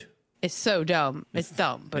It's so dumb. It's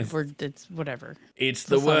dumb, but it's whatever. It's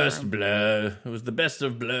the worst blur. It was the best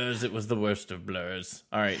of blurs. It was the worst of blurs.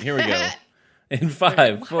 All right, here we go. In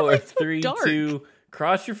 5, 4, 3, 2,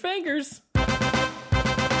 cross your fingers.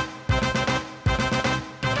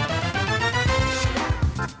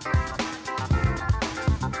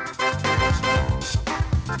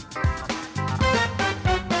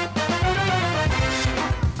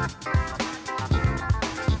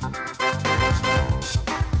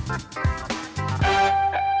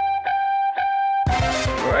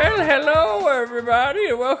 Hello, everybody,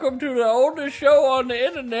 and welcome to the oldest show on the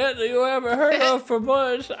internet that you ever heard of for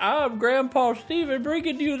months. I'm Grandpa Steven,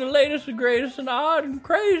 bringing you the latest and greatest and odd and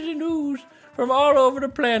crazy news from all over the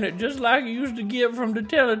planet, just like you used to get from the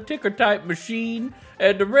teller-ticker-type machine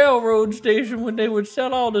at the railroad station when they would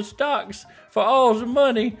sell all the stocks for all the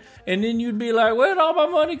money, and then you'd be like, where'd all my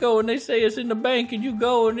money go? And they say it's in the bank, and you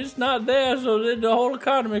go, and it's not there, so then the whole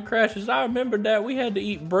economy crashes. I remember that. We had to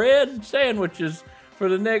eat bread and sandwiches for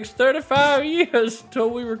the next 35 years until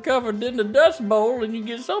we were covered in the dust bowl, and you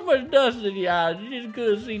get so much dust in your eyes, you just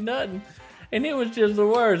couldn't see nothing. And it was just the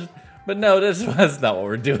worst. But no, that's not what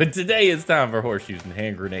we're doing. Today it's time for Horseshoes and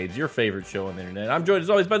Hand Grenades, your favorite show on the internet. I'm joined as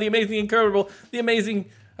always by the amazing, incredible, the amazing,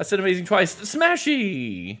 I said amazing twice,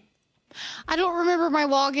 Smashy. I don't remember my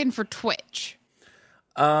login for Twitch.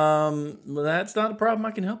 Well, that's not a problem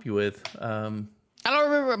I can help you with. I don't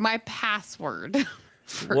remember my password.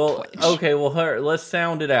 Well, Twitch. Okay, well, let's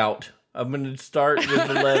sound it out. I'm going to start with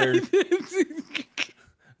the letters.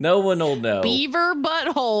 No one will know. Beaver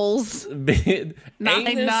buttholes.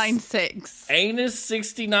 996. Anus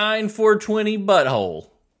 69 420 butthole.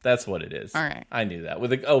 That's what it is. All right. I knew that. But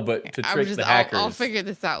to trick the hackers. I'll figure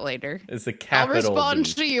this out later. It's a capital I'll respond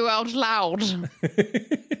B. to you out loud.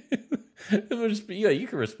 Yeah, you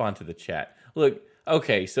can respond to the chat. Look,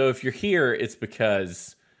 okay, so if you're here, it's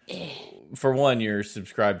because... For one, you're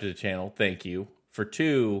subscribed to the channel. Thank you. For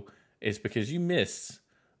two, it's because you miss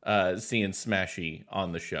seeing Smashy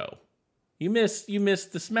on the show. You missed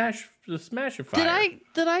the Smashifier.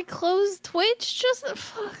 Did I close Twitch?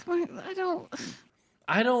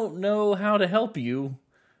 I don't know how to help you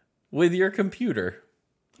with your computer.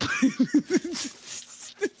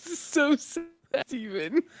 This is so sad,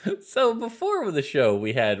 Steven. So before the show,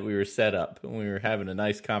 we were set up and we were having a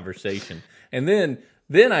nice conversation, and then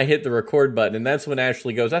I hit the record button, and that's when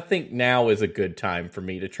Ashley goes, I think now is a good time for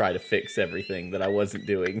me to try to fix everything that I wasn't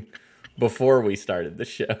doing before we started the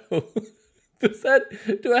show.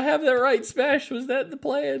 Do I have that right, Smash? Was that the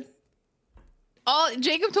plan? Oh,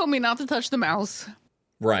 Jacob told me not to touch the mouse.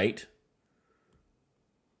 Right.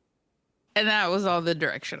 And that was all the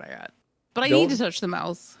direction I got. But I need to touch the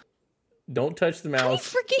mouse. Don't touch the mouse. How do you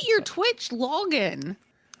forget your Twitch login?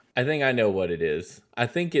 I think I know what it is. I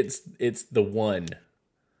think it's the one.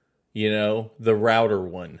 You know, the router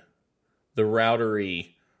one. The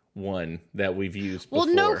routery one that we've used before.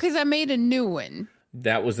 Well, no, because I made a new one.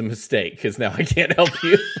 That was a mistake, because now I can't help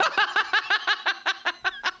you.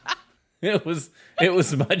 It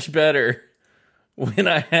was much better when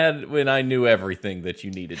I knew everything that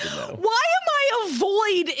you needed to know. Why am I a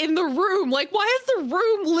void in the room? Like, why is the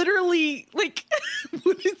room literally, like,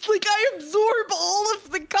 it's like I absorb all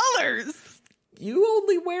of the colors? You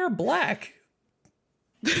only wear black.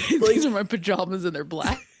 These are my pajamas and they're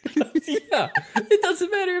black. Yeah, it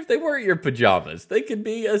doesn't matter if they weren't your pajamas. They could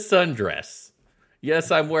be a sundress.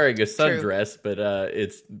 Yes, I'm wearing a sundress, but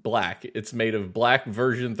it's black. It's made of black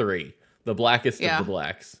version 3, the blackest of the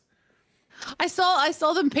blacks. I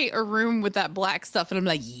saw them paint a room with that black stuff, and I'm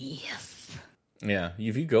like, yes. Yeah,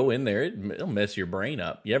 if you go in there, it'll mess your brain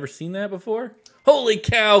up. You ever seen that before? Holy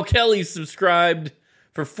cow, Kelly's subscribed.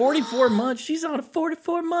 For 44 months. She's on a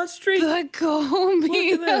 44-month streak. The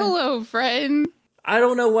Comey. Hello, friend. I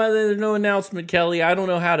don't know why there's no announcement, Kelly. I don't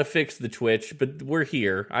know how to fix the Twitch, but we're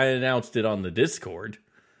here. I announced it on the Discord.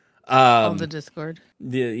 On the Discord.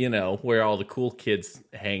 Where all the cool kids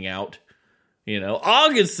hang out.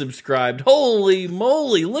 August subscribed. Holy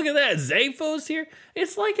moly. Look at that. Zapho's here.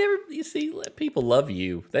 It's like, people love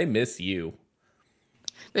you. They miss you.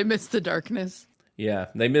 They miss the darkness. Yeah,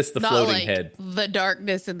 they miss the floating head. The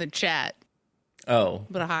darkness in the chat. Oh.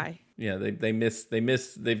 But hi. Yeah,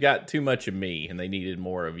 they've got too much of me and they needed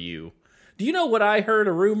more of you. Do you know what I heard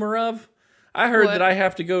a rumor of? I heard that I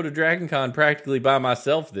have to go to DragonCon practically by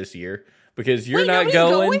myself this year because you're not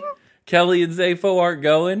going. Kelly and Zapho aren't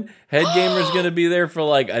going. Head Gamer's going to be there for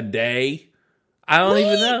like a day. I don't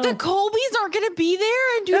even know. The Colbys aren't going to be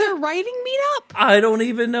there and do their writing meetup? I don't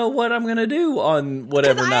even know what I'm going to do on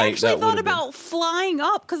whatever night. I actually thought about flying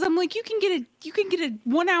up because I'm like, you can get a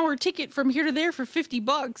 1 hour ticket from here to there for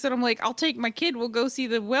 $50, and I'm like, I'll take my kid. We'll go see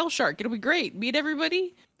the whale shark. It'll be great. Meet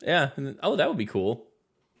everybody. Yeah. That would be cool.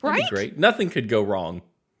 That'd Right? be great. Nothing could go wrong.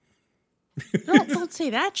 Don't say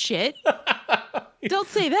that shit. Don't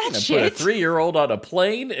say that shit. Put a 3-year-old on a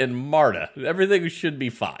plane and Marta. Everything should be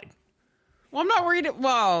fine. Well, I'm not worried.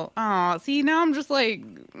 Well, see, now I'm just like,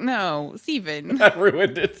 no, Steven. I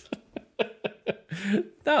ruined it.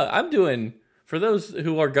 No, I'm doing, for those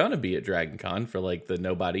who are going to be at Dragon Con, for like the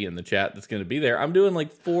nobody in the chat that's going to be there, I'm doing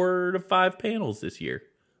like 4 to 5 panels this year.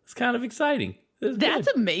 It's kind of exciting. That's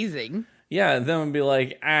amazing. Yeah, and then I'm be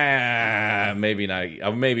like, maybe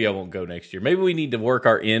not. Maybe I won't go next year. Maybe we need to work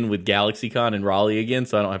our in with GalaxyCon in Raleigh again,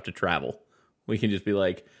 so I don't have to travel. We can just be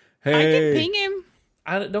like, hey, I can ping him.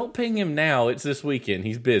 Don't ping him now. It's this weekend.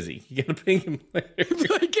 He's busy. You gotta ping him later.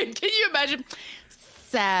 Can you imagine?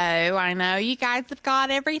 So I know you guys have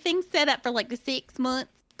got everything set up for like the 6 months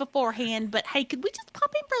beforehand, but hey, could we just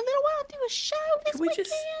pop in for a little while and do a show this weekend?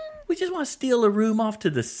 We just want to steal a room off to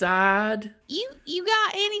the side. You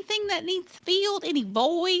got anything that needs filled? Any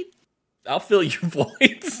voids? I'll fill your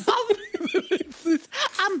voids.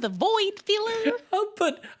 I'm the void filler.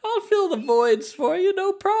 I'll fill the voids for you,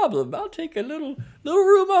 no problem. I'll take a little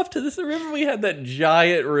room off to this. Remember we had that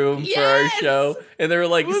giant room for our show, and there were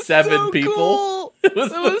like 7 people. Cool. It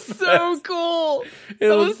was so cool. It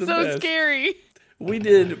was so best. Scary. We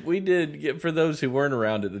did for those who weren't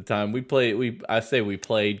around at the time. We played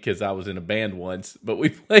because I was in a band once, but we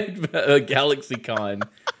played GalaxyCon.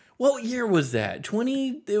 What year was that?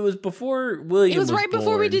 It was before William was right born.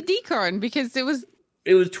 Before we did Decon because it was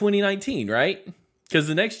 2019, right? Because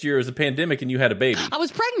the next year was a pandemic and you had a baby. I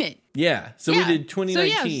was pregnant. Yeah. So we did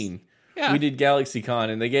 2019. So yes. We did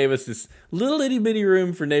GalaxyCon and they gave us this little itty bitty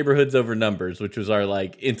room for Neighborhoods Over Numbers, which was our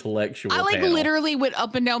like intellectual panel. Literally went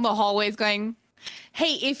up and down the hallways going,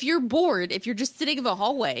 hey, if you're bored, if you're just sitting in the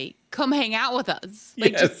hallway, come hang out with us.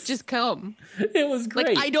 Like, just come. It was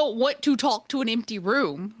great. Like, I don't want to talk to an empty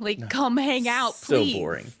room. Like, come hang out, please. So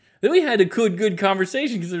boring. Then we had a good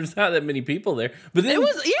conversation because there's not that many people there. But then it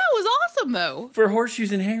was awesome though. For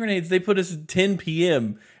Horseshoes and Hand Grenades, they put us at 10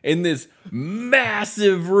 p.m. in this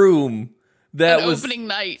massive room that was opening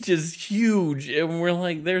night, just huge, and we're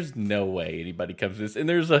like, "There's no way anybody comes to this." And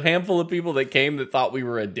there's a handful of people that came that thought we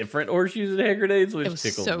were a different Horseshoes and Hand Grenades, which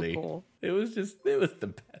tickled me. Cool. It was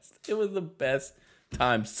the best. It was the best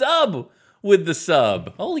time. Sub with the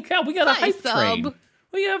sub. Holy cow, we got a hype train.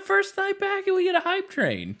 We got first night back, and we get a hype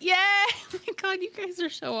train. Yeah, oh my god, you guys are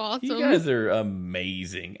so awesome. You guys are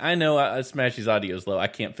amazing. I know Smashy's audio is low. I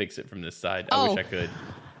can't fix it from this side. I wish I could.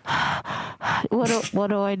 What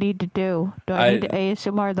do I need to do? Do I need to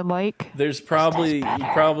ASMR the mic? There's you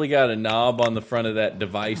probably got a knob on the front of that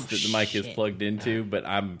device that the mic is plugged into, but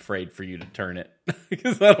I'm afraid for you to turn it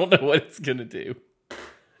because I don't know what it's gonna do.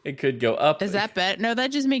 It could go up. Is that better? No,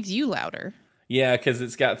 that just makes you louder. Yeah, because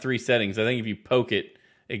it's got 3 settings. I think if you poke it,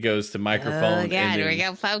 it goes to microphone. Oh god, we're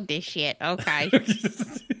gonna poke this shit. Okay.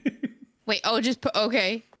 Wait.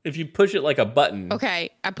 Okay. If you push it like a button. Okay,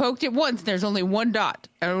 I poked it once. There's only 1 dot.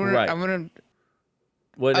 Right. I'm gonna.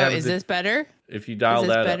 What is this better? If you dial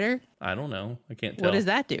that better? up, I don't know. I can't tell. What does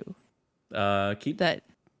that do? Keep that.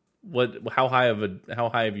 How high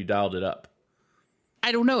have you dialed it up?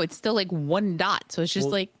 I don't know. It's still like 1 dot, so it's just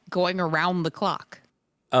like going around the clock.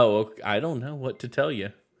 Oh, okay. I don't know what to tell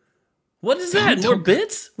you. What is that? More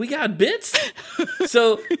bits? We got bits?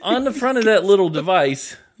 So on the front of that little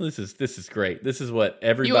device, this is great. This is what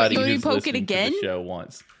everybody who's listening to the show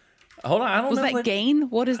wants. Hold on, I don't know. Was that gain?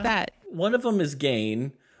 What is that? One of them is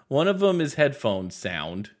gain. One of them is headphone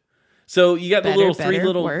sound. So you got the 3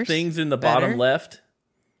 little worse, things in the bottom left.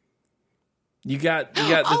 You got this.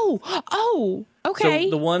 Oh, okay.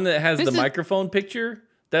 So the one that has the microphone picture,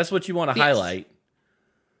 that's what you want to highlight.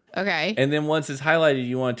 Okay. And then once it's highlighted,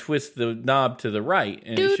 you want to twist the knob to the right.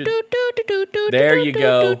 And it should... There you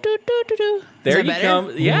go. There you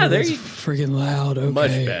come. Yeah, there you freaking loud. Okay.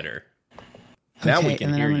 Much better. Now we can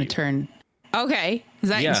and then hear I'm you. gonna turn. Okay. Is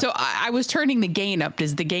that so? I was turning the gain up.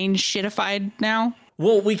 Is the gain shitified now?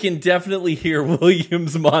 Well, we can definitely hear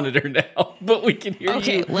William's monitor now, but we can hear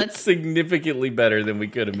you significantly better than we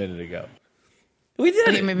could a minute ago. We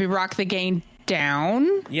did it. Maybe rock the gain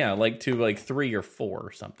down. Yeah, like to 3 or 4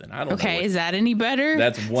 or something. I don't know. Okay, is that any better?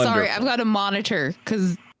 That's wonderful. Sorry, I've got a monitor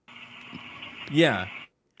because. Yeah.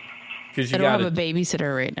 Because I don't have a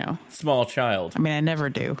babysitter right now. Small child. I mean, I never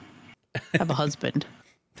do. I have a husband.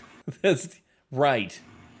 That's right.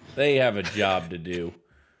 They have a job to do.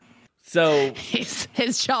 So his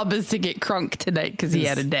job is to get crunk tonight because he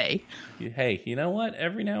had a day. Hey, you know what?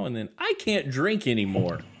 Every now and then, I can't drink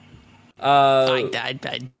anymore. I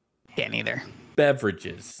can't either.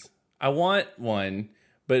 Beverages. I want one,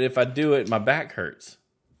 but if I do it, my back hurts.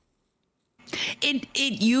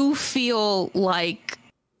 You feel like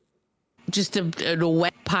just a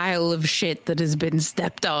wet pile of shit that has been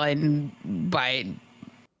stepped on by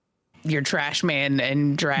your trash man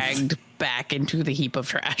and dragged back into the heap of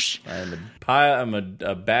trash. I'm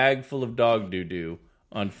a bag full of dog doo-doo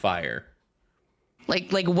on fire.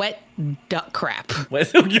 Like wet duck crap.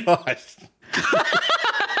 Oh gosh.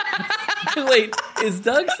 Wait,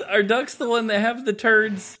 are ducks the one that have the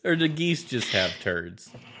turds, or do geese just have turds?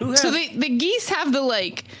 So the geese have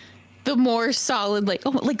the more solid like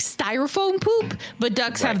styrofoam poop, but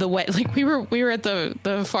ducks have the wet. Like we were at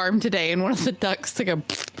the farm today, and one of the ducks took and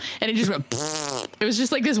it just went. It was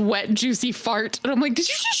just like this wet, juicy fart, and I'm like, did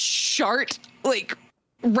you just shart like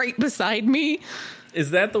right beside me?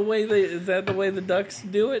 Is that the way the ducks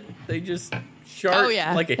do it? They just shart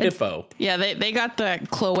like a hippo. Yeah, they got the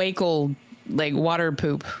cloacal like water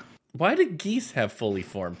poop. Why do geese have fully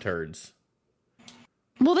formed turds?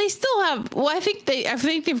 Well, they still have. Well, I think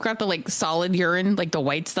they've got the like solid urine, like the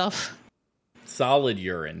white stuff. Solid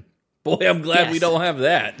urine. Boy, I'm glad we don't have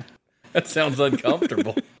that. That sounds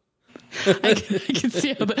uncomfortable. I can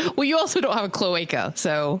see how that. Well, you also don't have a cloaca,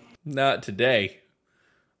 so not today.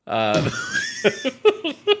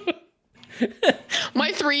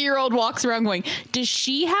 My 3-year-old walks around going, "Does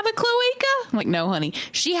she have a cloaca?" I'm like, "No, honey.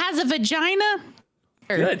 She has a vagina."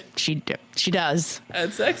 Good. She does.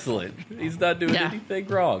 That's excellent. He's not doing anything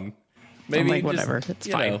wrong. Maybe I'm like, whatever. It's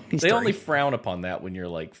fine. They only frown upon that when you're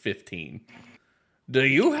like 15. Do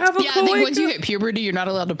you have a cloaca? I think once you hit puberty, you're not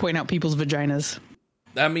allowed to point out people's vaginas.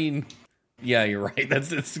 I mean, yeah, you're right.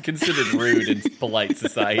 It's considered rude in polite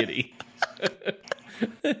society.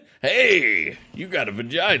 Hey, you got a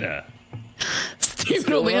vagina.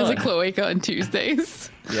 Steven only has a cloaca on Tuesdays.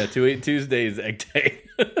 Yeah, Tuesday is egg day.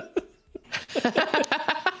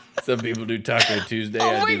 Some people do Taco Tuesday.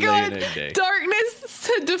 Oh my God. Darkness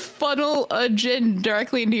said to funnel a gin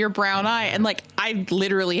directly into your brown eye. And like, I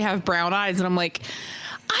literally have brown eyes. And I'm like,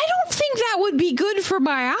 I don't think that would be good for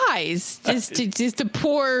my eyes. Just to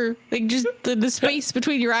pour like just the space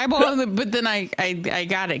between your eyeball. But then I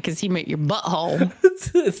got it because he made your butthole.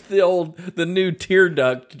 It's the new tear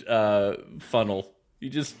duct funnel.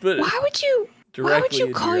 You just put it. Why would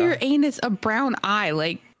you call your anus a brown eye?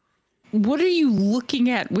 Like, what are you looking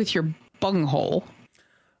at with your bunghole?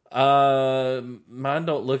 Mine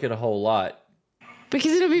don't look at a whole lot.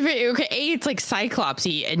 Because it'll be very okay. A, it's like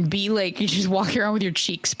Cyclopsy, and B, like you just walk around with your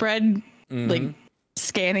cheek spread, like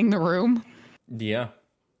scanning the room. Yeah.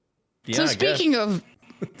 So speaking of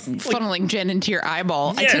funneling gin into your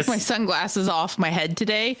eyeball, I took my sunglasses off my head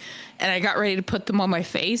today, and I got ready to put them on my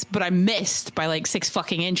face, but I missed by like 6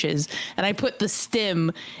 fucking inches, and I put the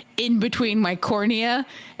stem in between my cornea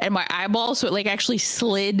and my eyeball, so it like actually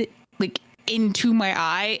slid like into my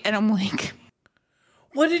eye, and I'm like,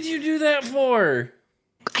 what did you do that for?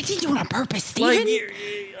 I didn't do it on purpose, Steven.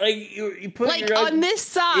 You put like on this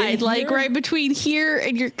side, like right between here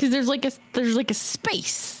and your, because there's like a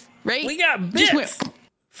space, right? We got bits.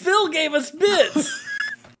 Phil gave us bits.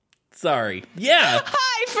 Sorry. Yeah.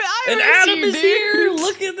 Hi, Phil. And Adam is here.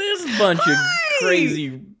 Look at this bunch of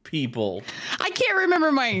crazy people. I can't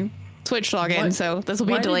remember my Twitch login, so this will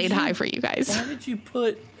be a delayed hi for you guys. Why did you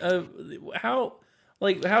put how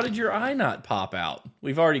did your eye not pop out?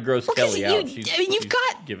 We've already grossed Kelly out. She's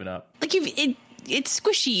given up. Like it's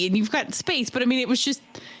squishy and you've got space, but I mean it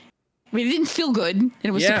didn't feel good and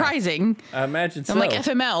it was surprising. I imagine so. I'm like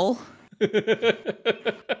FML.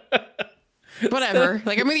 Whatever.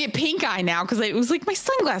 Like I'm gonna get pink eye now because it was like my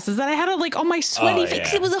sunglasses that I had on like on my sweaty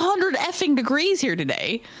face. It was 100 effing degrees here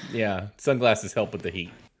today. Yeah, sunglasses help with the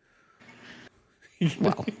heat.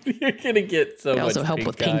 Well, you're gonna get so much. Also help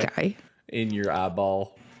with pink eye in your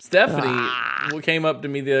eyeball. Stephanie came up to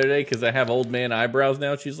me the other day because I have old man eyebrows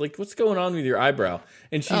now. She's like, "What's going on with your eyebrow?"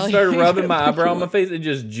 And she started rubbing my eyebrow on my face and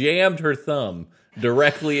just jammed her thumb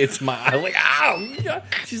directly into my eye. Like, ow!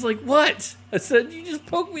 She's like, "What?" I said, "You just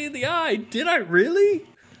poked me in the eye." Did I really?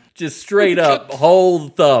 Just straight up, whole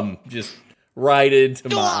thumb, just right into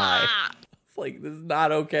my eye. It's like, this is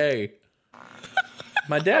not okay.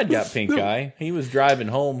 My dad got pink eye. He was driving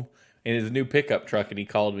home in his new pickup truck, and he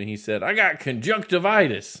called me. He said, "I got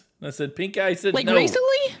conjunctivitis." And I said, "Pink eye?" He said, "Like no."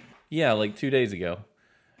 Recently? Yeah, like 2 days ago.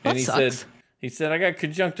 And he sucks. said, "I got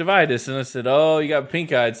conjunctivitis." And I said, "Oh, you got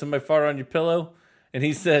pink eye. Did somebody fart on your pillow?" And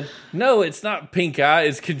he said, "No, it's not pink eye.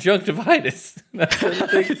 It's conjunctivitis." And I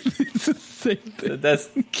said, same thing.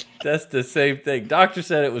 That's the same thing. Doctor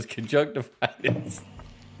said it was conjunctivitis.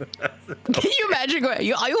 Can you imagine going,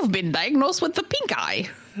 you've been diagnosed with the pink eye?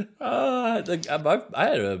 I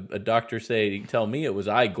had a doctor tell me it was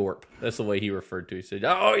eye gorp. That's the way he referred to it. He said,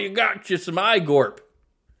 "Oh, you got you some eye gorp.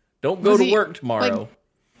 Don't go to work tomorrow." Like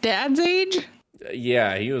dad's age?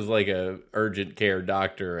 Yeah, he was like a urgent care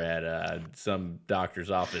doctor at some doctor's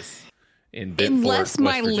office in Bickford, Unless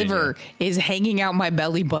my West Virginia. liver is hanging out my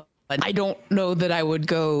belly button, I don't know that I would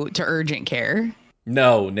go to urgent care.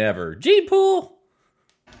 No, never. G-Pool!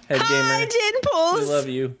 Head gamer. Hi, Gin Pools! We love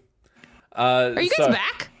you. Are you guys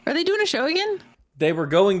back? Are they doing a show again? They were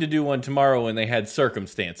going to do one tomorrow and they had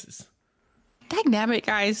circumstances. Dagnabbit,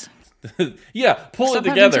 guys. Yeah, pull it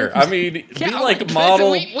together. I mean, be like a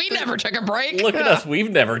model. We never took a break. Look at us. We've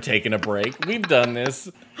never taken a break. We've done this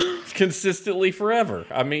consistently forever.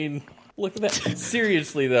 I mean, look at that.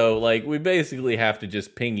 Seriously, though, like, we basically have to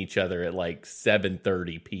just ping each other at like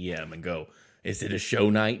 7:30 p.m. and go, is it a show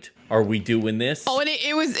night? Are we doing this? Oh, and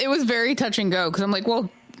it was very touch and go because I'm like, well,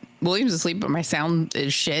 William's asleep, but my sound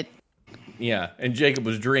is shit. Yeah, and Jacob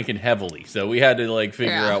was drinking heavily, so we had to like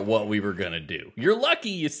figure out what we were gonna do. You're lucky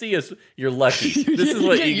you see us. You're lucky. This is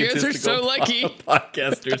what egotistical are so lucky.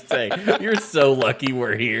 Podcasters say. You're so lucky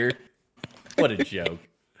we're here. What a joke.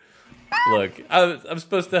 Look, I'm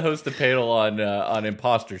supposed to host a panel on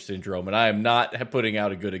imposter syndrome, and I am not putting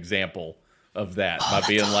out a good example of that by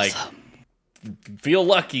being awesome. Like, feel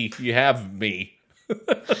lucky you have me.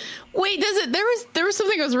 Wait, there was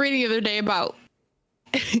something I was reading the other day about.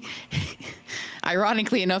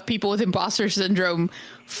 Ironically enough, people with imposter syndrome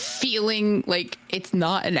feeling like it's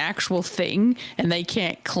not an actual thing and they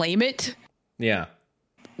can't claim it. Yeah.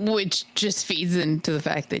 Which just feeds into the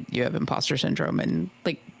fact that you have imposter syndrome. And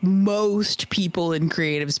like most people in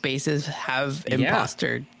creative spaces have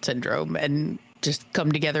imposter syndrome and just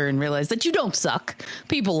come together and realize that you don't suck.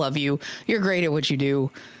 People love you. You're great at what you do.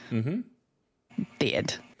 Mm-hmm. The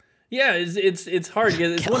end. Yeah, it's hard.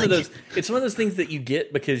 It's one of those things that you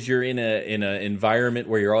get because you're in a environment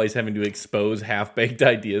where you're always having to expose half-baked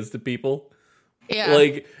ideas to people. Yeah,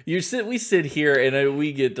 like we sit here and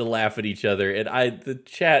we get to laugh at each other, and I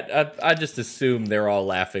just assume they're all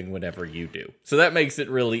laughing whenever you do. So that makes it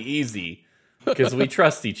really easy because we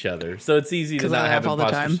trust each other. So it's easy to not have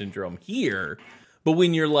imposter syndrome here. But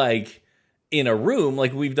when you're like in a room,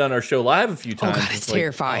 like we've done our show live a few times. Oh God, it's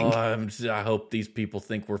terrifying. I hope these people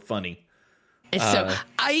think we're funny. It's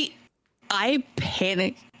I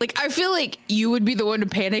panic. Like, I feel like you would be the one to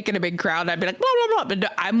panic in a big crowd. I'd be like, blah, blah, blah.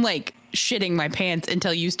 But I'm like shitting my pants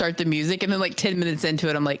until you start the music. And then like 10 minutes into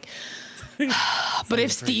it, I'm like, but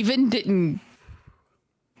if Steven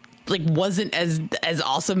wasn't as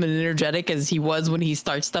awesome and energetic as he was when he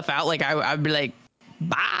starts stuff out, like I'd be like,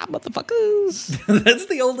 bye, motherfuckers. That's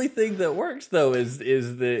the only thing that works, though, is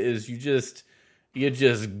you just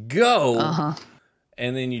go,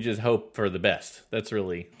 and then you just hope for the best. That's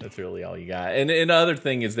really all you got. And another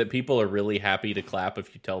thing is that people are really happy to clap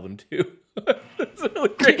if you tell them to. That's really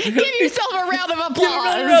great. Give yourself a round of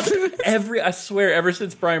applause. I swear, ever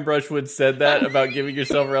since Brian Brushwood said that about giving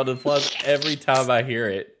yourself a round of applause, every time I hear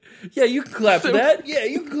it. Yeah, you can clap for that. Yeah,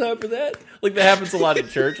 you can clap for that. Like, that happens a lot at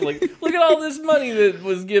church. Like, look at all this money that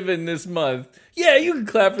was given this month. Yeah, you can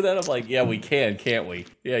clap for that. I'm like, yeah, we can, can't we?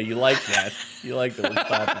 Yeah, you like that. You like that we're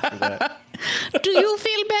clapping for that. Do you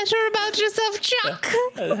feel better about yourself, Chuck?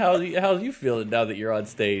 How are you feeling now that you're on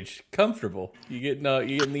stage? Comfortable. You're getting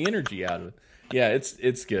the energy out of it. Yeah,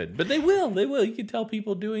 it's good. But they will. You can tell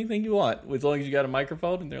people do anything you want as long as you got a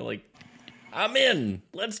microphone and they're like, I'm in.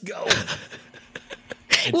 Let's go.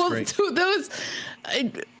 Well, great. So those,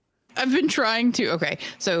 I've been trying to, okay,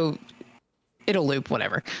 so it'll loop,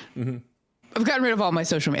 whatever. Mm-hmm. I've gotten rid of all my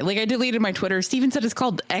social media. Like, I deleted my Twitter. Steven said it's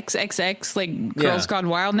called XXX, like Girls Gone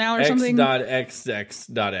Wild now or something.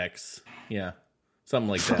 X.XX.X. Yeah, something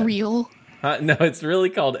like that. For real? No, it's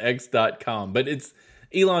really called X.com, but it's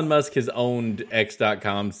Elon Musk has owned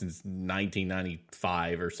X.com since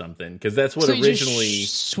 1995 or something, because that's what originally... He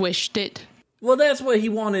just swished it. Well, that's what he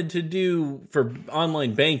wanted to do for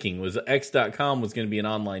online banking, was X.com was going to be an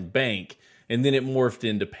online bank, and then it morphed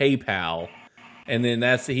into PayPal, and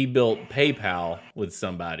then he built PayPal with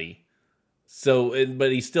somebody. So,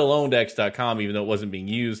 but he still owned X.com, even though it wasn't being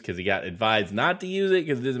used, because he got advised not to use it,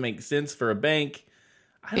 because it doesn't make sense for a bank.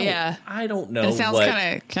 I don't know. It sounds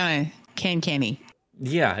kind of can-canny.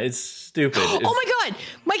 Yeah, it's stupid. Oh my God,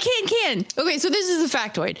 my can. Okay, so this is a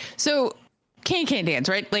factoid. So... Can dance,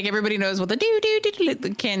 right? Like, everybody knows what the do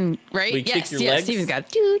can, right? We kick your legs? Steven's got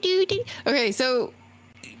do. Okay, so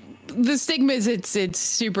the stigma is it's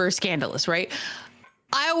super scandalous, right?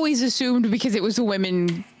 I always assumed because it was the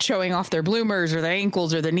women showing off their bloomers or their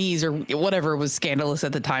ankles or their knees or whatever was scandalous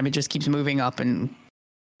at the time. It just keeps moving up. And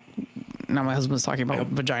now my husband was talking about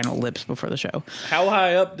vaginal lips before the show. How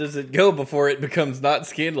high up does it go before it becomes not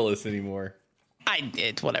scandalous anymore?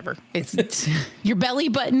 It's whatever. It's your belly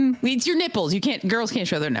button. It's your nipples. Girls can't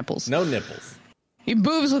show their nipples. No nipples. Your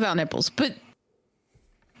boobs without nipples. But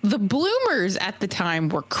the bloomers at the time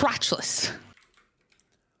were crotchless.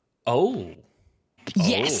 Oh.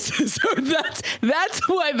 Yes. So that's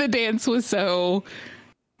why the dance was so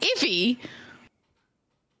iffy,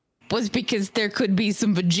 was because there could be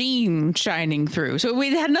some vagine shining through. So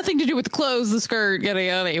it had nothing to do with the clothes, the skirt, yada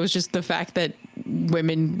yada. It was just the fact that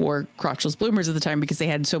women wore crotchless bloomers at the time because they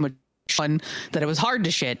had so much fun that it was hard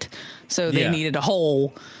to shit. So they needed a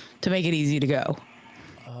hole to make it easy to go.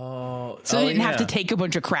 So they didn't have to take a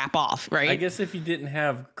bunch of crap off, right? I guess if you didn't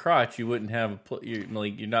have crotch, you wouldn't have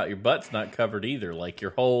your butt's not covered either, like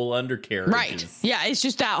your whole undercarriage. Right. Yeah, it's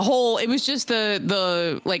just that whole. It was just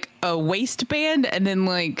the like a waistband, and then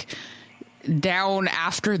like down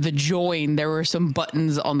after the join, there were some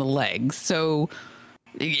buttons on the legs, so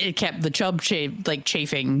it kept the chub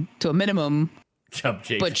chafing to a minimum. Chub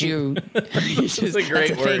chafing. But that's a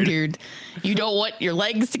great word. You don't want your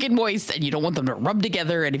legs to get moist, and you don't want them to rub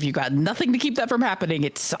together. And if you got nothing to keep that from happening,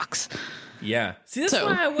 it sucks. Yeah. See, that's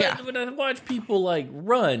why when I watch people like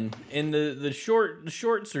run, and the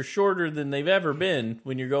shorts are shorter than they've ever been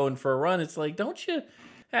when you're going for a run. It's like, don't you?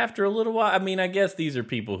 After a little while, I mean, I guess these are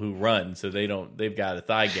people who run, so they've got a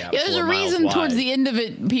thigh gap. Yeah, there's a reason towards the end of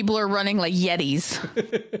it, people are running like Yetis.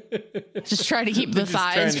 Just trying to keep the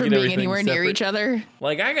thighs from being anywhere near each other.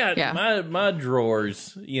 Like I got my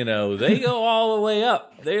drawers, they go all the way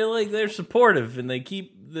up. They're supportive, and they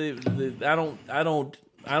keep I don't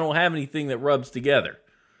have anything that rubs together.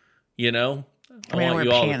 I want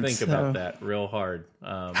you all to think about that real hard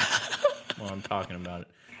while I'm talking about it.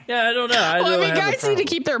 Yeah, I don't know. Guys need to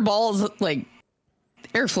keep their balls like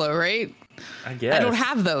airflow, right? I guess. I don't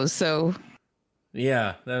have those, so.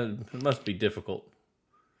 Yeah, that must be difficult.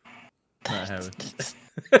 Not having.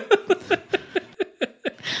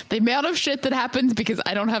 The amount of shit that happens because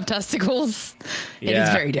I don't have testicles, it is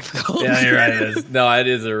very difficult. Yeah, you're right. It is. No, it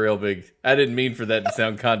is a real big. I didn't mean for that to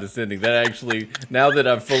sound condescending. That actually, now that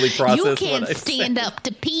I've fully processed, you can't stand up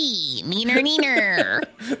to pee, neener.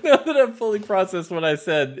 Now that I've fully processed what I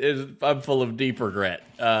said, I'm full of deep regret.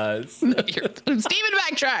 Steven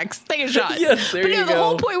backtracks. Take a shot. Yes, there you go. The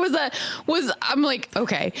whole point was I'm like,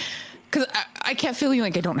 okay. Because I kept feeling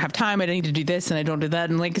like I don't have time. I need to do this and I don't do that.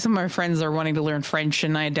 And like some of my friends are wanting to learn French,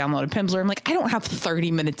 and I downloaded Pimsleur. I'm like, I don't have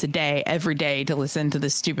 30 minutes a day every day to listen to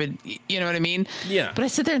this stupid, you know what I mean? Yeah. But I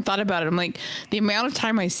sit there and thought about it. I'm like, the amount of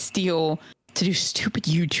time I steal to do stupid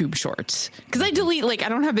YouTube shorts. Because I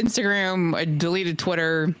don't have Instagram. I deleted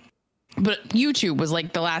Twitter. But YouTube was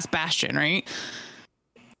like the last bastion, right?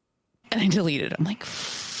 And I deleted it. I'm like,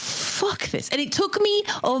 fuck this. And it took me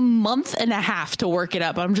a month and a half to work it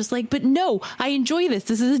up. I'm just like, but no, I enjoy this.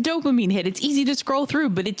 This is a dopamine hit. It's easy to scroll through,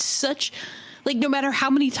 but it's such like, no matter how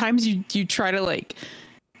many times you try to like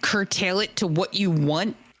curtail it to what you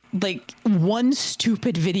want, like one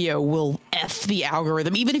stupid video will F the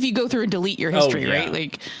algorithm, even if you go through and delete your history, right?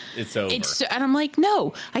 Like it's over. And I'm like,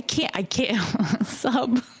 no, I can't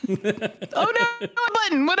sub. Oh no,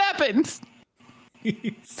 button. What happened?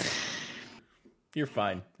 You're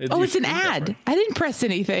fine. It's an ad. I didn't press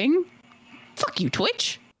anything. Fuck you,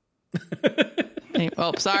 Twitch.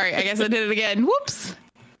 Oh, sorry. I guess I did it again. Whoops.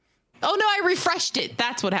 Oh no, I refreshed it.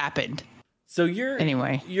 That's what happened. So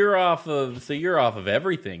you're off of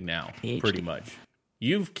everything now, pretty much.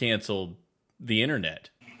 You've canceled the internet.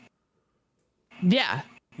 Yeah.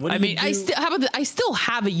 I still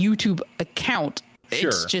have a YouTube account. Sure.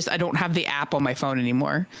 It's just I don't have the app on my phone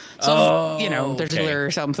anymore. So, there's a lure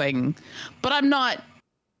or something. But I'm not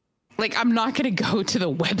going to go to the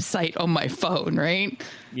website on my phone, right?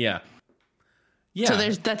 Yeah. Yeah. So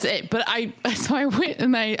that's it. But I went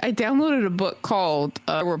and I downloaded a book called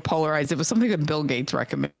We're Polarized. It was something that Bill Gates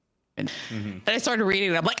recommended. Mm-hmm. And I started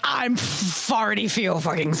reading it. I'm like, I'm already feel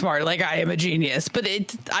fucking smart. Like I am a genius. But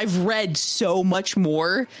I've read so much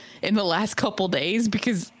more in the last couple days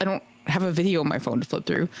because I don't have a video on my phone to flip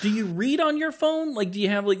through. Do you read on your phone? Like, do you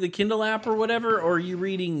have like the Kindle app or whatever? Or are you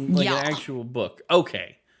reading like an actual book?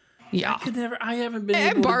 Okay. Yeah. I haven't been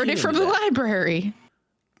able to borrowed it from the library.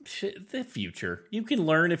 Shit, the future. You can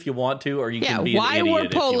learn if you want to, or you can be an idiot. Why we're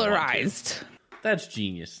polarized. That's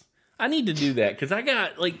genius. I need to do that because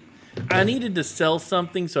I needed to sell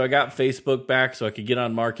something, so I got Facebook back so I could get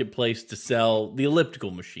on Marketplace to sell the elliptical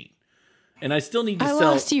machine. And I still need to sell. I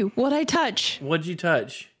lost you. What'd I touch? What'd you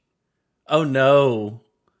touch? Oh no.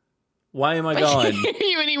 Why am I gone? I can't hear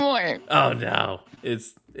you anymore. Oh no.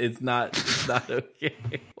 It's not okay.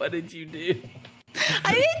 What did you do?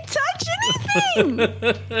 I didn't touch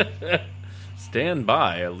anything. Stand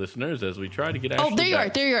by, listeners, as we try to get Ashley there you back. are.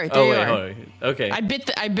 There you are. Oh, you wait, are. wait. Okay. I bit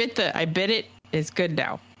it. It's good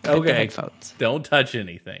now. I bit the Okay. headphones. Don't touch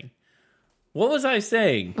anything. What was I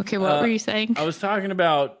saying? Okay, what were you saying? I was talking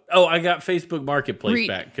about, I got Facebook Marketplace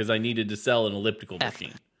back because I needed to sell an elliptical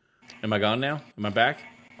machine. Am I gone now? Am I back?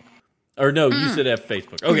 Or no, you said F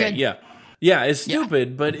Facebook. Okay, yeah. Yeah, it's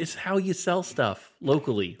stupid, but it's how you sell stuff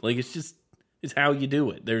locally. Like, it's how you do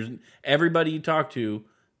it. There's everybody you talk to,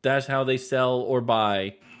 that's how they sell or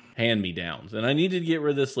buy hand-me-downs. And I needed to get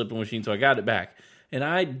rid of this slipping machine, so I got it back. And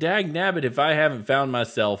I dag-nabbit if I haven't found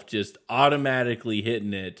myself just automatically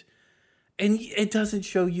hitting it. And it doesn't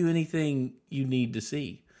show you anything you need to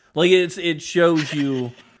see. Like, it shows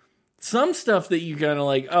you some stuff that you kind of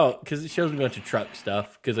like, because it shows me a bunch of truck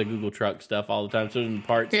stuff, because I Google truck stuff all the time, so in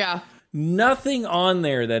parts. Yeah. Nothing on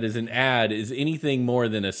there that is an ad is anything more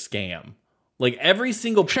than a scam. Like, every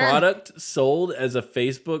single product sold as a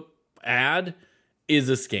Facebook ad is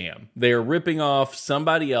a scam. They are ripping off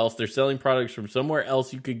somebody else. They're selling products from somewhere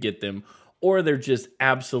else you could get them, or they're just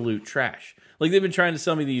absolute trash. Like, they've been trying to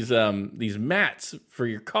sell me these mats for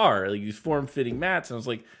your car, like these form-fitting mats, and I was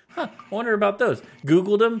like, I wonder about those.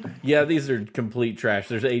 Googled them. Yeah, these are complete trash.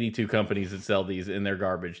 There's 82 companies that sell these, and they're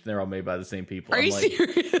garbage. They're all made by the same people. Are you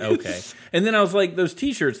serious? Okay. And then I was like, those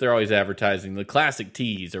T-shirts they're always advertising, the classic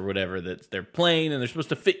tees or whatever, that they're plain and they're supposed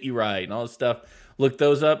to fit you right and all this stuff. Look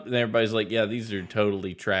those up, and everybody's like, yeah, these are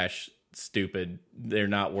totally trash, stupid. They're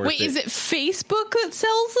not worth it. Wait, is it Facebook that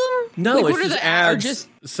sells them? No, like, it's just ads.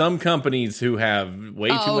 Some companies who have way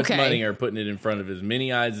too much money are putting it in front of as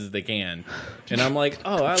many eyes as they can. And I'm like,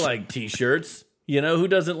 I like T-shirts. You know, who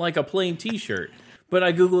doesn't like a plain T-shirt? But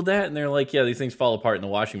I Googled that, and they're like, yeah, these things fall apart in the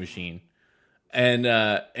washing machine. And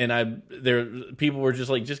people were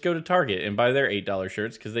just like, just go to Target and buy their $8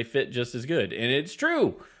 shirts because they fit just as good. And it's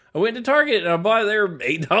true. I went to Target and I bought their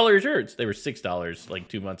 $8 shirts. They were $6 like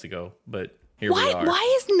 2 months ago, but here we are.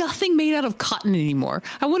 Why is nothing made out of cotton anymore?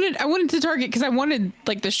 I wanted to Target because I wanted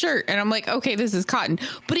like the shirt, and I'm like, okay, this is cotton,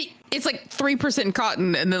 but it's like 3%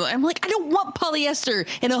 cotton, and then I'm like, I don't want polyester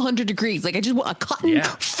in 100 degrees. Like, I just want a cotton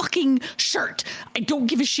fucking shirt. I don't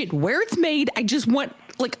give a shit where it's made. I just want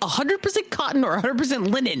like 100% cotton or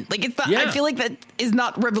 100% linen. Like, it's not. I feel like that is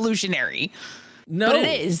not revolutionary. No, but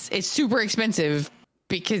it is. It's super expensive.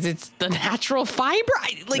 Because it's the natural fiber.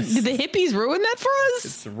 Did the hippies ruin that for us?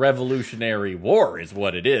 It's a revolutionary war is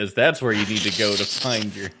what it is. That's where you need to go to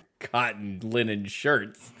find your cotton linen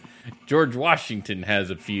shirts. George Washington has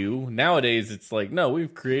a few. Nowadays, it's like, no,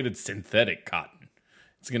 we've created synthetic cotton.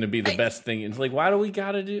 It's going to be the best thing. It's like, why do we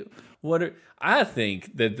got to do... I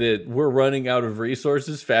think that we're running out of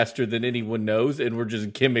resources faster than anyone knows, and we're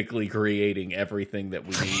just chemically creating everything that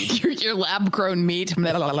we need. your lab grown meat.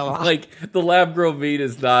 Like, the lab grown meat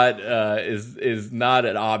is not is not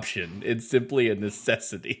an option. It's simply a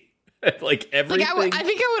necessity. Like, everything. Like, I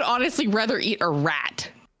think I would honestly rather eat a rat.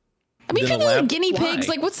 I mean, like guinea pigs.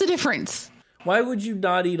 Like, what's the difference? Why would you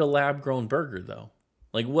not eat a lab grown burger though?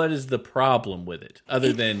 Like, what is the problem with it?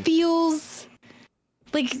 Other than feels.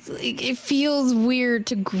 Like, it feels weird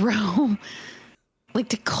to grow, like,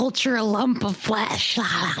 to culture a lump of flesh.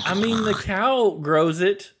 I mean, the cow grows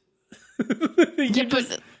it. You're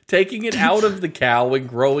just taking it out of the cow and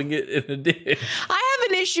growing it in a dish. I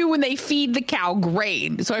have an issue when they feed the cow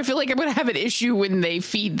grain, so I feel like I'm going to have an issue when they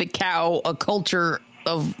feed the cow a culture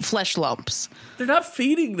of flesh lumps. They're not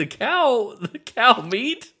feeding the cow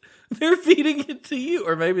meat. They're feeding it to you,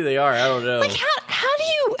 or maybe they are. I don't know. Like,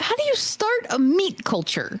 how do you start a meat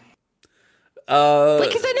culture?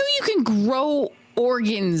 Because I know you can grow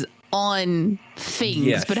organs on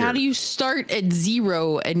things, but how do you start at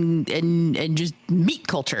zero and just meat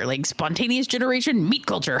culture, like spontaneous generation meat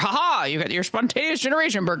culture? Haha, you got your spontaneous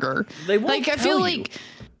generation burger. They won't I feel like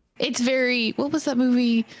it's very. What was that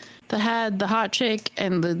movie that had the hot chick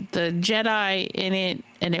and the Jedi in it,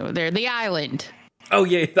 and they're The Island. Oh,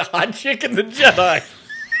 yeah, the hot chick and the Jedi.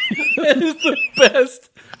 That is the best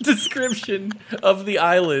description of The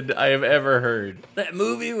Island I have ever heard. That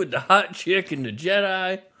movie with the hot chick and the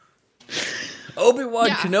Jedi. Obi-Wan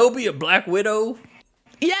Kenobi, a Black Widow.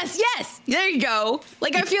 Yes. There you go.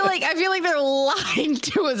 Like, I feel like they're lying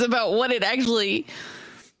to us about what it actually...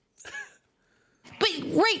 But,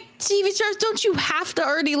 right, TV stars, don't you have to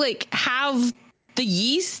already, like, have... the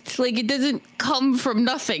yeast? Like, it doesn't come from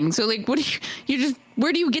nothing. So, like, what do you just,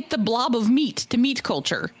 where do you get the blob of meat to meat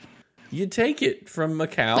culture? You take it from a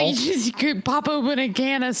cow. Like you could pop open a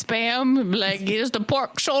can of Spam, and be like, here's the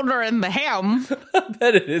pork shoulder and the ham. I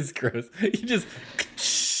bet it is gross. You just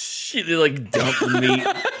like dump meat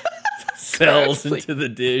cells into the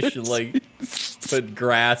dish and like put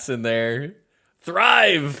grass in there.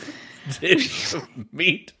 Thrive dish of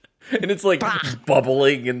meat. And it's like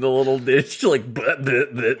bubbling in the little dish, like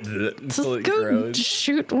it's like go gross.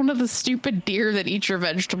 Shoot one of the stupid deer that eat your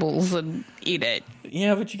vegetables and eat it.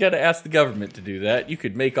 Yeah, but you got to ask the government to do that. You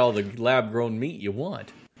could make all the lab-grown meat you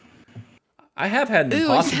want. I have had an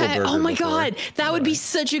Impossible Burger. Oh my before. God, that would be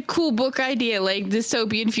such a cool book idea, like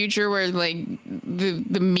dystopian future where like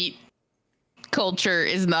the meat culture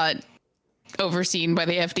is not overseen by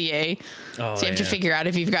the FDA. So you have to figure out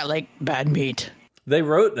if you've got like bad meat. They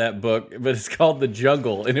wrote that book, but it's called The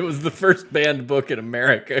Jungle, and it was the first banned book in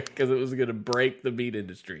America because it was going to break the meat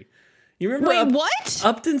industry. You remember? What?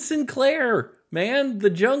 Upton Sinclair, man,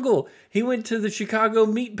 The Jungle. He went to the Chicago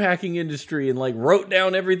meatpacking industry and like wrote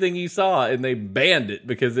down everything he saw, and they banned it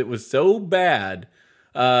because it was so bad.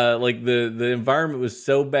 Like the environment was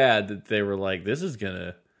so bad that they were like, "This is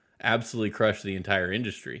gonna absolutely crush the entire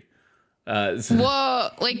industry." Whoa!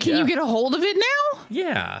 Like, can you get a hold of it now?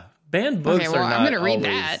 Yeah. Banned books are not I'm going to read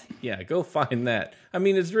always, that. Yeah, go find that. I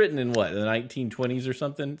mean, it's written in what, the 1920s or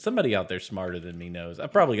something? Somebody out there smarter than me knows. I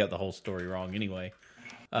probably got the whole story wrong anyway.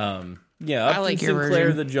 Yeah, Upton like your Sinclair,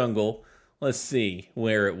 version. The Jungle. Let's see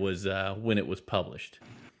where it was, when it was published.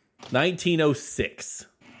 1906.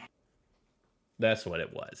 That's what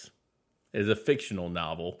it was. It's a fictional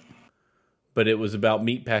novel, but it was about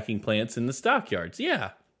meatpacking plants in the stockyards.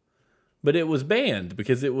 Yeah. But it was banned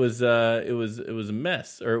because it was a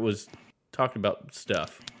mess, or it was talking about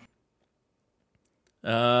stuff.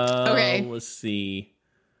 Okay. Let's see.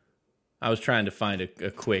 I was trying to find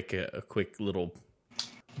a quick little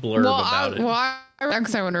blurb about it.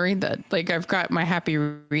 Because I want to read that. Like, I've got my happy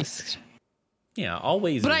reads. Yeah,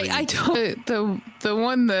 always. But I don't. The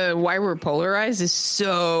one, the Why We're Polarized, is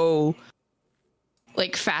so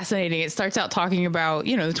like fascinating. It starts out talking about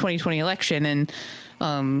the 2020 election, and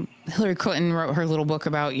Hillary Clinton wrote her little book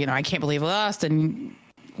about, I can't believe we lost and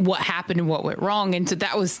what happened and what went wrong. And so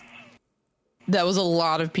that was a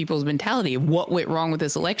lot of people's mentality of what went wrong with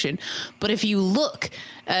this election. But if you look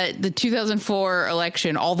at the 2004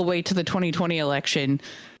 election all the way to the 2020 election,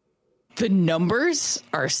 the numbers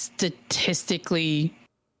are statistically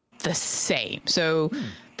the same. So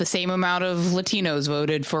the same amount of Latinos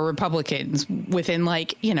voted for Republicans within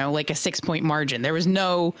like a 6-point margin. There was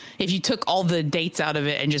no, if you took all the dates out of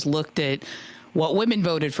it and just looked at what women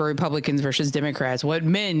voted for Republicans versus Democrats, what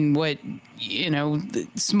men, what,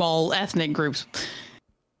 small ethnic groups,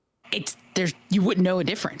 you wouldn't know a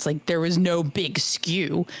difference. Like there was no big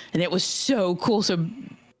skew, and it was so cool. So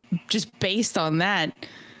just based on that,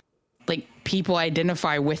 like people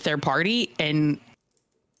identify with their party, and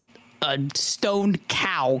a stoned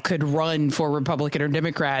cow could run for Republican or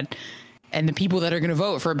Democrat, and the people that are going to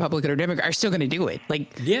vote for Republican or Democrat are still going to do it.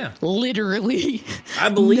 Like, yeah, literally, I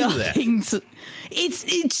believe that.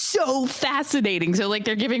 It's so fascinating. So like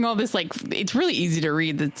they're giving all this, like, it's really easy to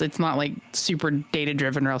read. It's not like super data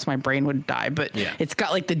driven, or else my brain would die. But it's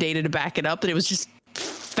got like the data to back it up. And it was just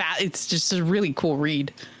it's just a really cool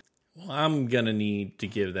read. Well, I'm gonna need to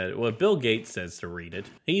give that. Well, Bill Gates says to read it.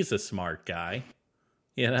 He's a smart guy.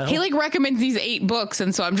 He like recommends these 8 books,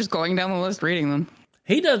 and so I'm just going down the list reading them.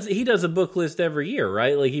 He does a book list every year,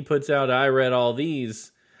 right? Like he puts out, I read all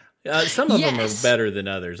these. Some of them are better than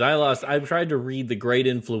others. I tried to read The Great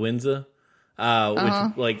Influenza,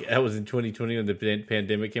 which like that was in 2020 when the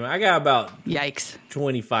pandemic came out. I got about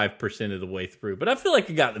 25% of the way through, but I feel like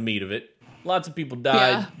I got the meat of it. Lots of people died.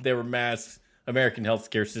 Yeah. There were masks. American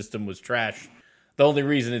healthcare system was trash. The only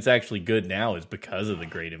reason it's actually good now is because of the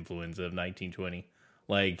Great Influenza of 1920.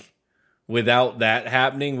 Like, without that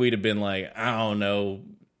happening, we'd have been like, I don't know,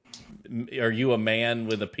 are you a man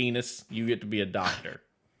with a penis? You get to be a doctor.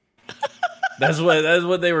 That's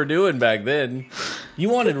what they were doing back then. You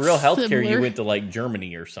wanted real healthcare, you went to like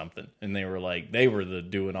Germany or something, and they were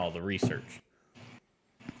doing all the research.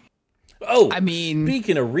 Oh, I mean,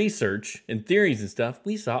 speaking of research and theories and stuff,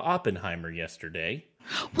 we saw Oppenheimer yesterday.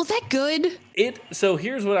 Was that good? So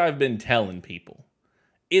here's what I've been telling people.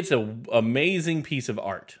 It's an amazing piece of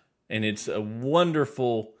art, and it's a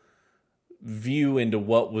wonderful view into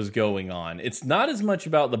what was going on. It's not as much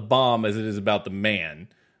about the bomb as it is about the man,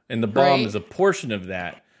 and the bomb is a portion of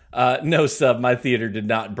that. No, sub, my theater did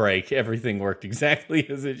not break. Everything worked exactly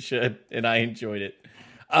as it should, and I enjoyed it.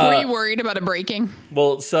 Were you worried about it breaking?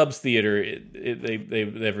 Well, Sub's theater,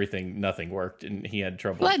 nothing worked, and he had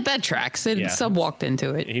trouble. Well, that tracks. Sub walked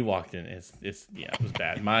into it. He walked in. It was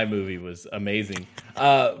bad. My movie was amazing.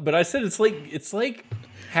 But I said it's like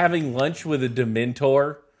having lunch with a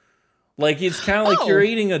Dementor. Like, it's kind of like you're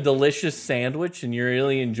eating a delicious sandwich and you're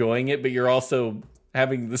really enjoying it, but you're also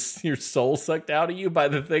having your soul sucked out of you by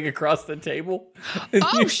the thing across the table.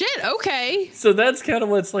 Oh, shit. Okay. So that's kind of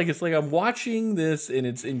what it's like. It's like I'm watching this and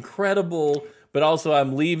it's incredible, but also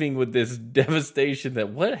I'm leaving with this devastation that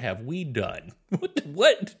what have we done?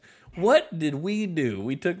 What did we do?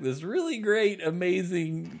 We took this really great,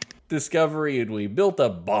 amazing discovery and we built a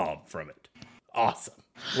bomb from it. Awesome.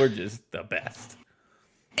 We're just the best.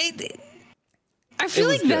 I feel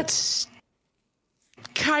like that's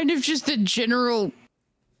kind of just a general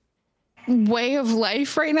way of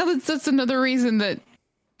life right now. That's another reason that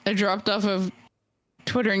I dropped off of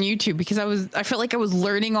Twitter and YouTube, because I felt like I was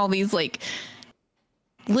learning all these like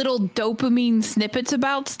little dopamine snippets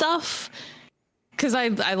about stuff, because I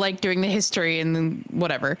like doing the history and then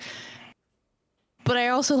whatever. But I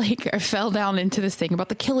also I fell down into this thing about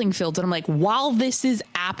the killing fields, and I'm like, while this is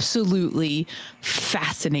absolutely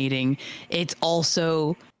fascinating, it's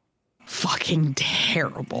also fucking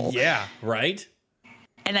terrible. Yeah, right?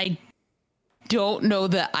 And I don't know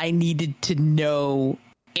that I needed to know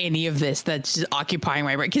any of this that's just occupying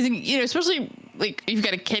my brain. Because, especially like you've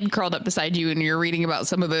got a kid curled up beside you and you're reading about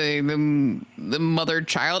some of the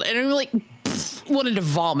mother-child, and I'm like, wanted to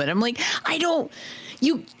vomit. I'm like,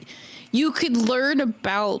 you could learn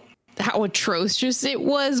about how atrocious it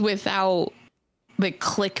was without the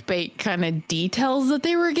clickbait kind of details that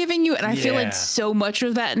they were giving you. And I feel like so much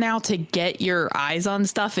of that now to get your eyes on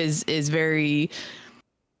stuff is very,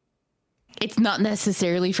 it's not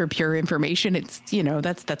necessarily for pure information. It's,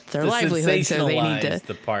 that's their livelihood. So they need to.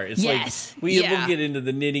 The part. It's like we'll get into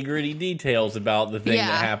the nitty gritty details about the thing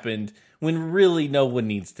that happened when really no one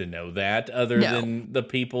needs to know that other than the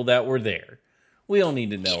people that were there. We don't need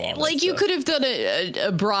to know all that Like, you stuff. could have done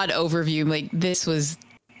a broad overview. Like, this was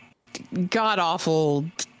god awful.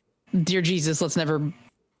 Dear Jesus, let's never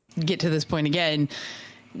get to this point again,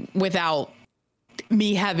 without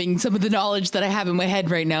me having some of the knowledge that I have in my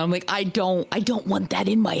head right now. I'm like, I don't want that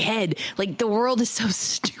in my head. Like, the world is so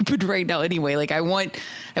stupid right now anyway. Like, I want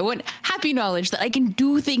happy knowledge that I can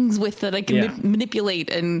do things with, that I can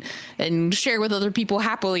manipulate and share with other people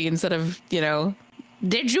happily, instead of,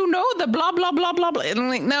 did you know the blah, blah, blah, blah, blah? And I'm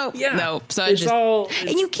like, no. So and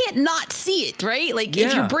you can't not see it, right? Like,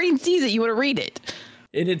 if your brain sees it, you want to read it.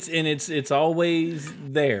 And it's always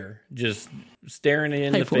there, just staring it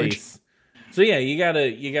in the face. So yeah, you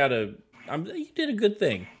did a good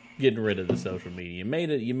thing getting rid of the social media.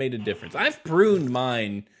 You made a difference. I've pruned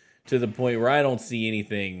mine to the point where I don't see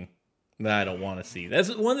anything that I don't want to see.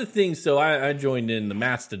 That's one of the things. So I joined in the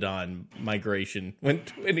Mastodon migration when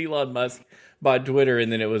Elon Musk bought Twitter,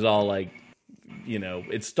 and then it was all like,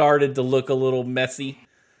 it started to look a little messy.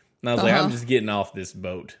 And I was like, I'm just getting off this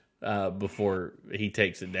boat before he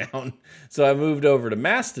takes it down. So I moved over to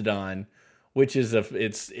Mastodon, which is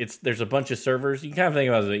there's a bunch of servers. You can kind of think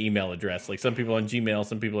about it as an email address. Like, some people on Gmail,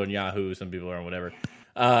 some people on Yahoo, some people are on whatever.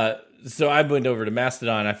 So I went over to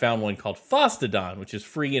Mastodon. I found one called Fostodon, which is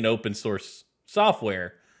free and open source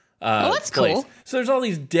software. That's cool. So there's all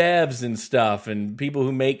these devs and stuff and people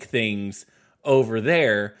who make things over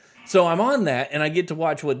there. So I'm on that, and I get to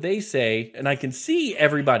watch what they say, and I can see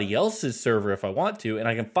everybody else's server if I want to, and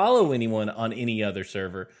I can follow anyone on any other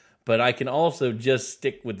server, but I can also just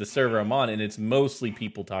stick with the server I'm on, and it's mostly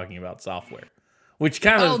people talking about software, which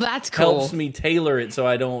kind of that's cool. helps me tailor it so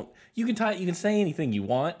I don't... You can say anything you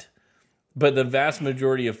want, but the vast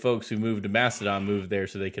majority of folks who moved to Mastodon moved there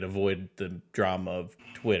so they could avoid the drama of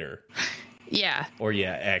Twitter. Yeah. Or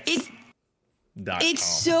X. It's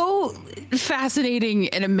so fascinating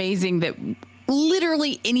and amazing that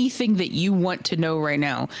literally anything that you want to know right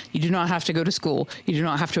now, you do not have to go to school. You do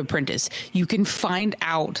not have to apprentice. You can find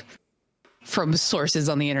out from sources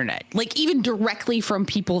on the internet, like even directly from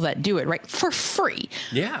people that do it, right? For free.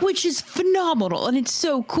 Yeah. Which is phenomenal. And it's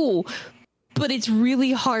so cool. But it's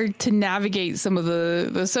really hard to navigate some of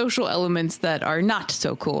the social elements that are not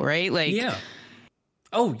so cool, right? Like, yeah.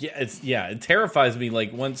 Oh, yeah. It terrifies me.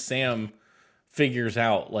 Like, once Sam figures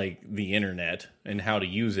out like the internet and how to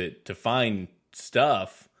use it to find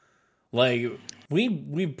stuff, like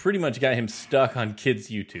we pretty much got him stuck on kids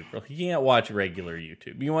YouTube. He can't watch regular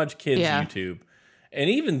YouTube. You can watch kids YouTube. And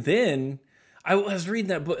even then, I was reading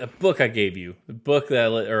that book I gave you, the book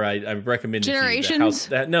that I recommended Generations?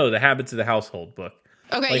 to you, the Habits of the Household book.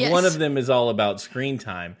 Okay, like one of them is all about screen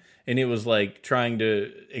time. and it was like trying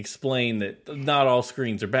to explain that not all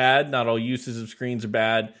screens are bad, not all uses of screens are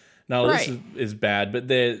bad, not all this is bad, but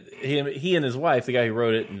he and his wife, the guy who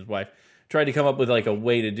wrote it and his wife, tried to come up with like a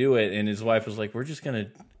way to do it, and his wife was like, we're just going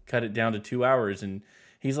to cut it down to 2 hours, and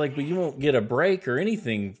he's like, but you won't get a break or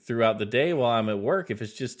anything throughout the day while I'm at work. If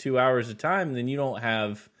it's just 2 hours of time, then you don't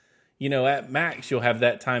have, at max, you'll have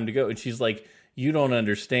that time to go. And she's like, you don't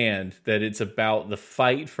understand that it's about the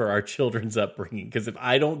fight for our children's upbringing. Because if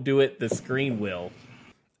I don't do it, the screen will.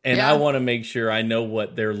 And I want to make sure I know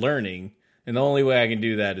what they're learning. And the only way I can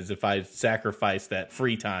do that is if I sacrifice that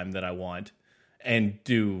free time that I want and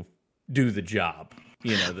do the job.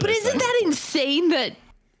 But isn't that insane that,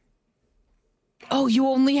 you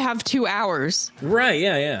only have 2 hours? Right,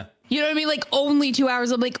 yeah. You know what I mean? Like, only 2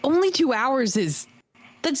 hours. I'm like, only 2 hours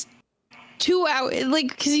that's 2 hours. Like,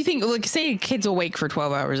 because you think, like, say a kid's awake for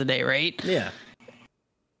 12 hours a day, right? Yeah.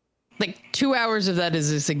 Like, 2 hours of that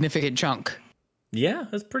is a significant chunk. Yeah,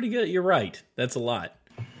 that's pretty good. You're right. That's a lot.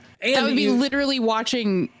 And that would be literally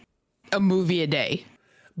watching a movie a day.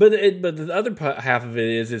 But the other half of it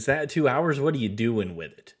is that 2 hours, what are you doing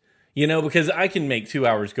with it? Because I can make 2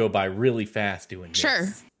 hours go by really fast doing this. Sure.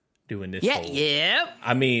 Doing this. Yeah.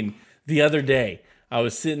 I mean, the other day I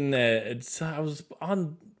was sitting I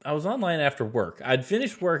was online after work. I'd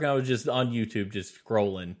finished work and I was just on YouTube, just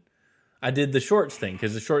scrolling. I did the shorts thing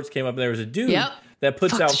because the shorts came up and there was a dude that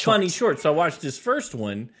puts out funny shorts. So I watched his first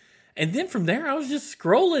one. And then from there, I was just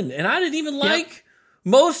scrolling, and I didn't even like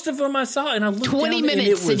most of them I saw. And I looked 20 down,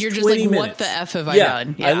 minutes, and you're just like, minutes. what the F have I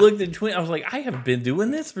done? Yeah. I looked at 20. I was like, I have been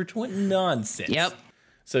doing this for 20 nonsense. Yep.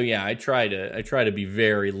 So, yeah, I try to be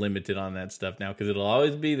very limited on that stuff now because it'll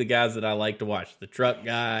always be the guys that I like to watch. The truck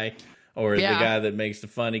guy or the guy that makes the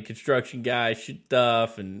funny construction guy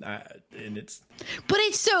stuff. And it's... But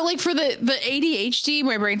it's so, like, for the ADHD,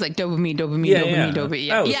 my brain's like, dopamine.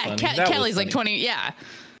 Yeah. Yeah, Kelly's like 20,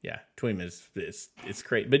 Yeah, 20 minutes it's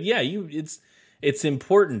great. But yeah, it's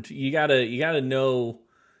important. You gotta know,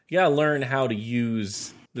 you gotta learn how to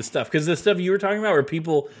use the stuff. Because the stuff you were talking about where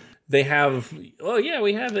people they have,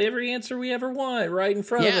 we have every answer we ever want right in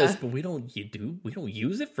front of us, but we don't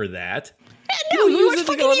use it for that. Yeah, no, we watch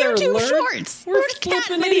fucking YouTube shorts. We're cat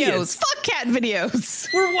videos. Fuck cat videos.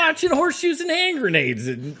 We're watching horseshoes and hand grenades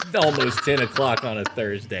at almost 10 o'clock on a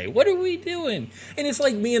Thursday. What are we doing? And it's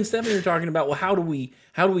like me and Stephanie were talking about, well, how do we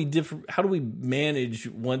manage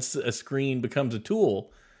once a screen becomes a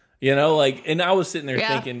tool? And I was sitting there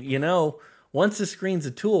thinking, once the screen's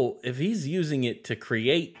a tool, if he's using it to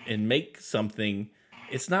create and make something,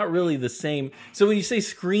 it's not really the same. So when you say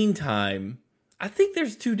screen time, I think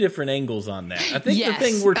there's two different angles on that. I think the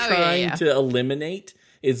thing we're trying to eliminate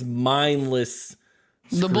is mindless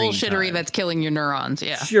the bullshittery time. That's killing your neurons.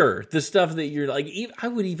 Yeah, sure. The stuff that you're like, I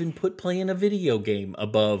would even put playing a video game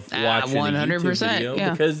above watching 100%, a YouTube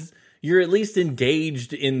video because you're at least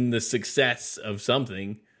engaged in the success of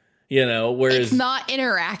something. Whereas it's not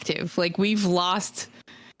interactive. Like, we've lost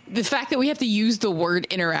the fact that we have to use the word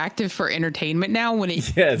interactive for entertainment now when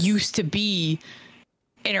it used to be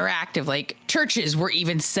interactive. Like, churches were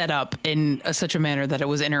even set up in such a manner that it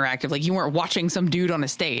was interactive. Like, you weren't watching some dude on a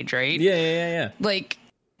stage, right? Yeah. Like,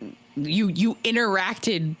 you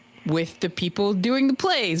interacted with the people doing the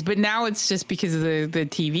plays, but now it's just because of the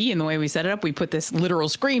TV and the way we set it up. We put this literal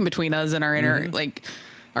screen between us and our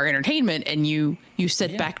our entertainment, and you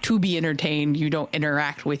sit back to be entertained. You don't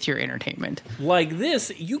interact with your entertainment. Like this,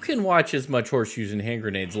 you can watch as much horseshoes and hand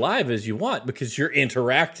grenades live as you want because you're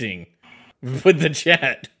interacting with the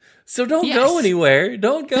chat. So don't go anywhere.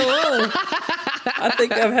 Don't go on. I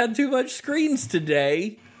think I've had too much screens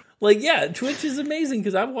today. Twitch is amazing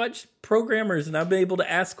because I've watched programmers and I've been able to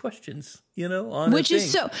ask questions, on which is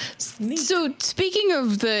so neat. So speaking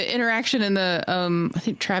of the interaction in the, I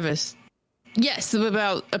think Travis,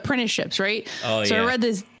 about apprenticeships, right? Oh, so I read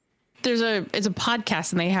this. It's a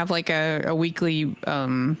podcast and they have like a weekly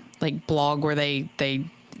blog where they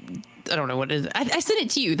I don't know what it is. I sent it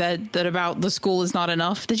to you that about the school is not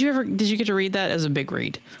enough. Did you get to read that as a big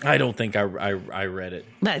read? I don't think I read it.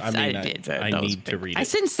 I need to read it. I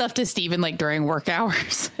send stuff to Steven during work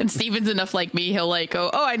hours, and Steven's enough like me. He'll go,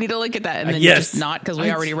 I need to look at that, and then just not because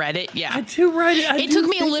we already read it. Yeah, I do write it. It took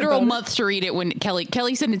me a literal month to read it when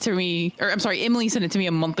Kelly sent it to me, or I'm sorry, Emily sent it to me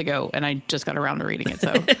a month ago, and I just got around to reading it.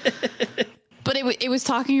 So, but it was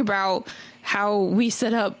talking about how we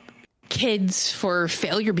set up kids for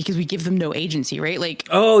failure because we give them no agency, right? Like,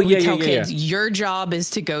 we tell kids, your job is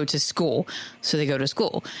to go to school, so they go to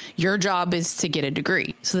school. Your job is to get a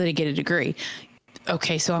degree, so they get a degree.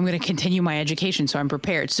 Okay, so I'm going to continue my education, so I'm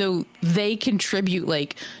prepared. So they contribute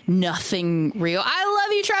nothing real. I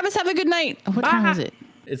love you, Travis. Have a good night. What time is it?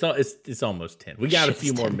 It's almost 10. We got a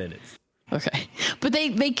few more minutes. Okay. But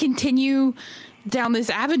they continue down this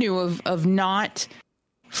avenue of not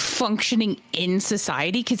functioning in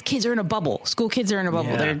society because kids are in a bubble. School kids are in a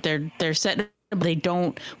bubble. Yeah. They're set. We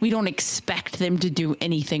don't expect them to do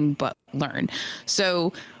anything but learn.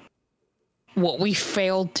 So what we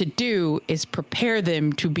failed to do is prepare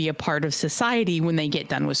them to be a part of society when they get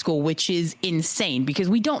done with school, which is insane because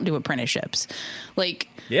we don't do apprenticeships. Like,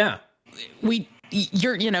 yeah, we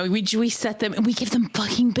set them and we give them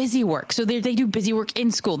fucking busy work. So they do busy work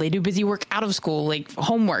in school. They do busy work out of school, like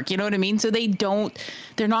homework. You know what I mean? So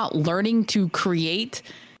they're not learning to create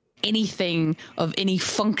anything of any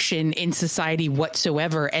function in society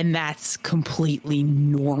whatsoever. And that's completely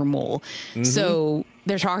normal. Mm-hmm. So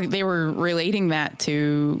they were relating that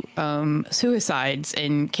to suicides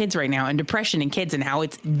in kids right now and depression in kids and how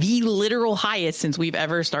it's the literal highest since we've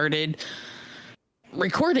ever started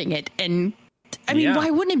recording it. And I mean,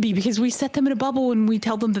 why wouldn't it be? Because we set them in a bubble and we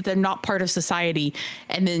tell them that they're not part of society.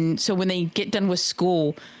 And then so when they get done with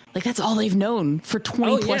school, like that's all they've known for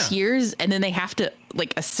 20 plus years. And then they have to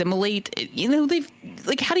like assimilate,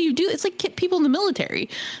 how do you do it? It's like people in the military.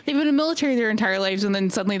 They've been in the military their entire lives. And then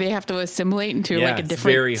suddenly they have to assimilate into like a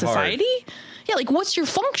different society. Hard. Yeah. Like what's your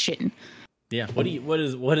function? Yeah. What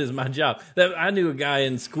is my job? I knew a guy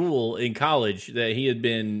in college that he had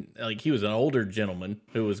been like, he was an older gentleman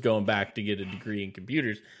who was going back to get a degree in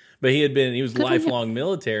computers, but he was lifelong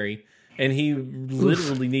military. And he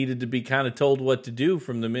literally needed to be kind of told what to do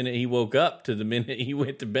from the minute he woke up to the minute he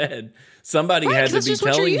went to bed. Somebody had to be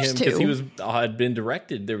telling him because he had been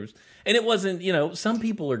directed. And it wasn't, some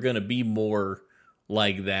people are going to be more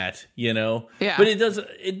like that, Yeah. But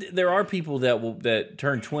there are people that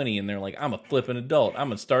turn 20 and they're like, I'm a flipping adult. I'm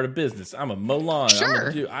going to start a business. I'm a mow lawn.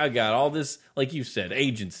 Sure. I got all this, like you said,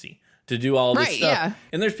 agency to do all this stuff. Yeah.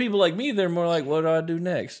 And there's people like me that are more like, what do I do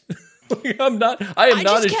next? I am not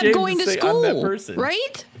ashamed to say school, I'm that person.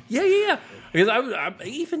 Right? Yeah. Because I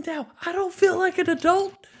even now, I don't feel like an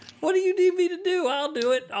adult. What do you need me to do? I'll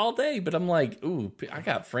do it all day. But I'm like, ooh, I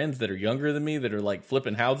got friends that are younger than me that are like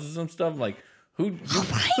flipping houses and stuff. I'm like,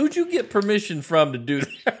 who'd you get permission from to do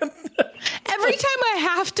that? Every time I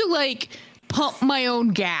have to like pump my own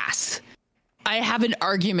gas, I have an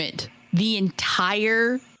argument the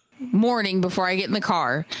entire morning before I get in the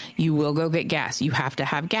car. You will go get gas. You have to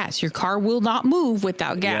have gas. Your car will not move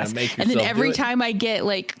without gas. And then every time I get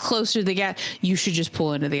like closer to the gas, you should just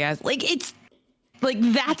pull into the gas. Like it's like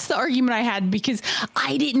that's the argument I had because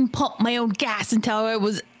I didn't pump my own gas until I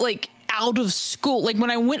was like out of school. Like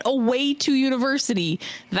when I went away to university,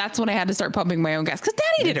 that's when I had to start pumping my own gas because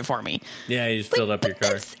Daddy did it for me. Yeah, you just filled up your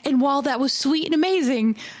car. And while that was sweet and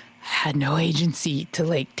amazing, I had no agency to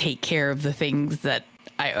like take care of the things that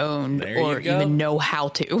I owned or even know how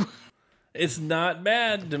to. It's not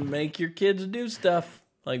bad to make your kids do stuff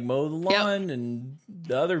like mow the lawn and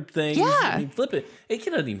the other things. Yeah. I mean, flip it. It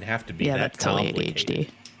doesn't even have to be that complicated. ADHD.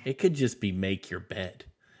 It could just be make your bed.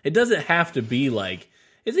 It doesn't have to be like,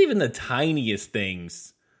 it's even the tiniest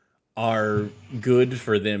things are good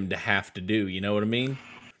for them to have to do. You know what I mean?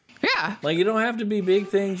 Yeah. Like, you don't have to be big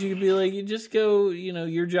things. You could be like, you just go,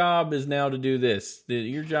 your job is now to do this.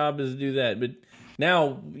 Your job is to do that. But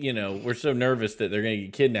now, we're so nervous that they're going to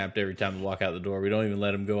get kidnapped every time they walk out the door. We don't even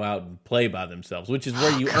let them go out and play by themselves, which is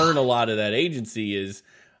where you earn a lot of that agency is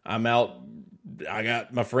I'm out. I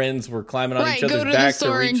got my friends. We're climbing on each other's back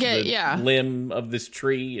to reach the limb of this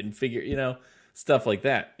tree and figure, stuff like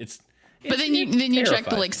that. But then you check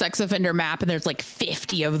the like sex offender map and there's like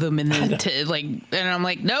 50 of them and I'm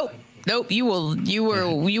like, nope, you will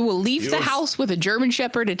leave the house with a German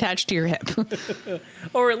Shepherd attached to your hip.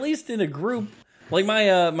 Or at least in a group. Like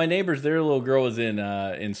my neighbors, their little girl was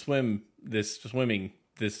in swimming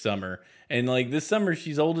this summer. And like this summer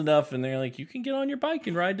she's old enough and they're like, you can get on your bike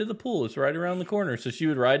and ride to the pool. It's right around the corner. So she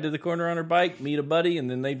would ride to the corner on her bike, meet a buddy, and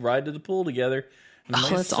then they'd ride to the pool together. And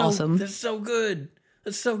that's awesome. That's so good.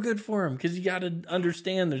 That's so good for them because you got to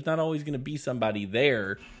understand there's not always going to be somebody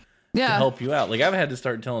there to help you out. Like I've had to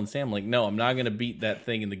start telling Sam, like, no, I'm not going to beat that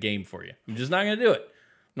thing in the game for you. I'm just not going to do it.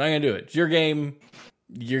 I'm not going to do it. It's your game.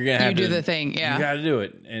 You're going to have to do the thing. Yeah. You got to do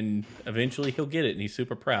it. And eventually he'll get it. And he's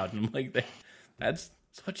super proud. And I'm like, that's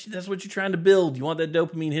what you're trying to build. You want that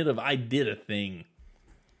dopamine hit of, I did a thing.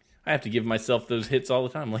 I have to give myself those hits all the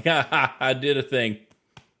time. Like, I did a thing.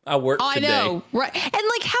 I worked today. I know. Right. And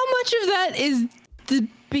like how much of that is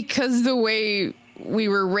because the way we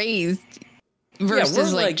were raised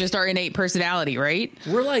versus like just our innate personality, right?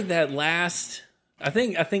 We're like that last, I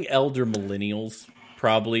think elder millennials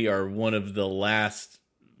probably are one of the last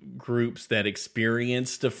groups that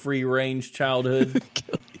experienced a free range childhood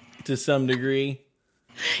to some degree.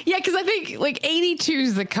 Yeah, because I think like 82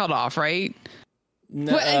 is the cutoff, right?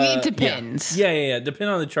 No, well, it depends. Yeah.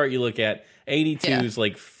 Depending on the chart you look at, 82 is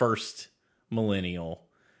like first millennial.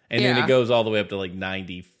 And then it goes all the way up to like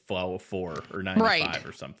 94 or 95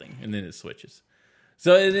 or something. And then it switches.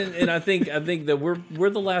 So and I think that we're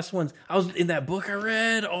the last ones. I was in that book I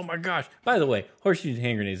read. Oh my gosh! By the way, horseshoes and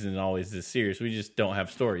hand grenades isn't always this serious. We just don't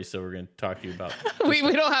have stories, so we're going to talk to you about. we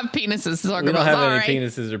don't have penises to talk about. We don't have any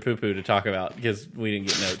penises or poo poo to talk about because we didn't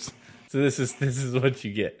get notes. So this is what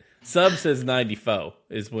you get. Sub says 94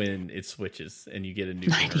 is when it switches and you get a new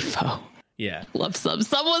 94. Yeah, love Sub.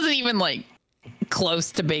 Sub wasn't even like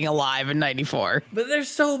close to being alive in 94. But there's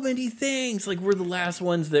so many things. Like, we're the last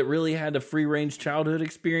ones that really had a free-range childhood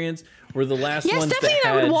experience. We're the last ones Stephanie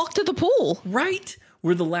that and I would walk to the pool. Right.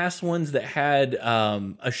 We're the last ones that had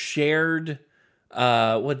a shared,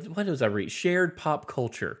 what was I reading? Shared pop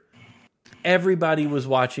culture. Everybody was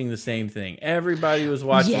watching the same thing. Everybody was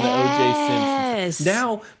watching the O.J. Simpsons.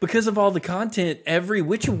 Now, because of all the content, every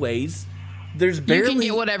which ways, there's barely... You can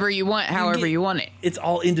get whatever you want, however you want it. It's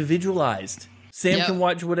all individualized. Sam can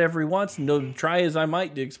watch whatever he wants. No, try as I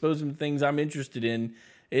might to expose him to things I'm interested in.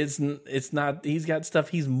 It's not. He's got stuff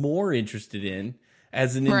he's more interested in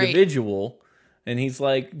as an individual, and he's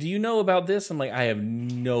like, "Do you know about this?" I'm like, "I have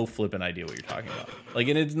no flipping idea what you're talking about." Like,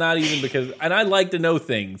 and it's not even because. And I like to know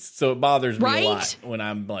things, so it bothers me a lot when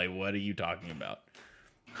I'm like, "What are you talking about?"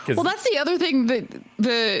 Well, that's the other thing, that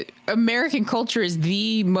the American culture is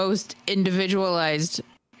the most individualized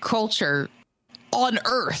culture on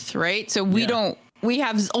Earth, right? So we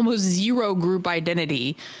have almost zero group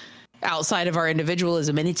identity outside of our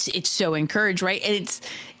individualism, and it's so encouraged, right? And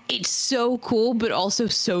it's so cool, but also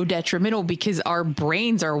so detrimental because our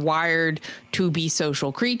brains are wired to be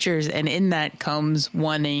social creatures, and in that comes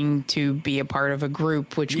wanting to be a part of a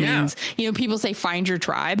group, which means, people say find your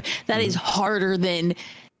tribe. That is harder than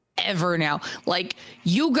ever now. Like,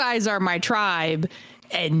 you guys are my tribe,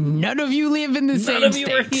 and none of you live in the same state.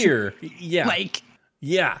 None of you are here.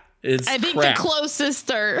 Yeah. It's I think the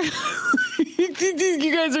closest are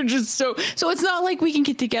you guys are just so it's not like we can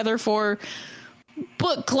get together for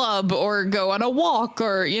book club or go on a walk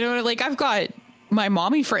or, like, I've got my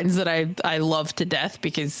mommy friends that I love to death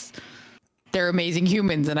because they're amazing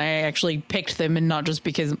humans, and I actually picked them, and not just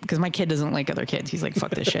because my kid doesn't like other kids. He's like,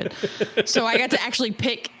 fuck this shit. So I got to actually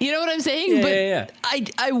pick, you know what I'm saying?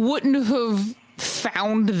 I wouldn't have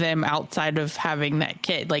found them outside of having that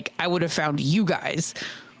kid. Like, I would have found you guys,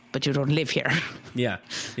 but you don't live here. Yeah.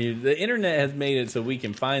 The internet has made it so we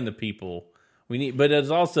can find the people we need, but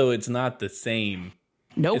it's not the same.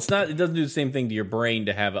 Nope. It doesn't do the same thing to your brain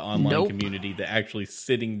to have an online community that actually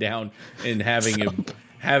sitting down and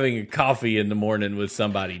having a coffee in the morning with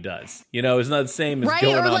somebody does. It's not the same as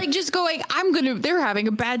going on. Like just going, they're having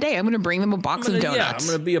a bad day, I'm going to bring them a box of donuts. Yeah, I'm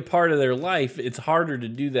going to be a part of their life. It's harder to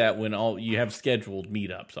do that when you have scheduled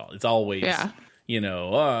meetups. It's always,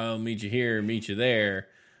 I'll meet you here, meet you there.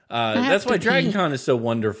 That's why Dragon Con is so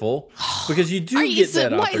wonderful, because you do get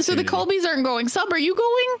that opportunity. So the Colbys aren't going. Sub, are you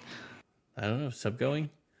going? I don't know. Sub going?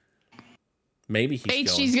 Maybe he's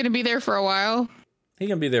HG's going to be there for a while. He's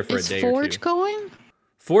going to be there for a day or two. Is Forge going?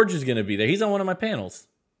 Forge is going to be there. He's on one of my panels.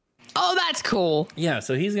 Oh, that's cool. Yeah,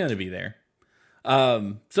 so he's going to be there.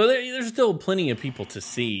 So there's still plenty of people to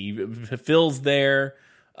see. Phil's there.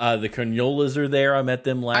 The Corniolas are there. I met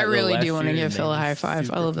them last year. I really do want to give Phil a high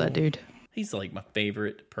five. I love that dude. He's like my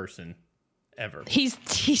favorite person ever. He's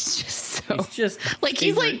just so... He's just like,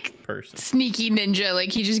 he's like person. Sneaky ninja.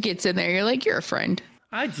 Like, he just gets in there. You're like, you're a friend.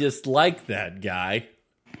 I just like that guy.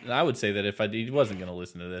 I would say that if he wasn't going to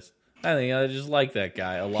listen to this. I think I just like that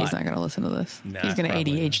guy a lot. He's not going to listen to this. He's going to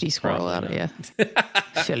ADHD squirrel out of you.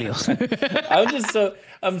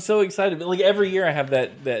 I'm so excited. But like every year I have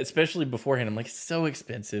that, especially beforehand, I'm like, it's so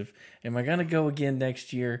expensive. Am I going to go again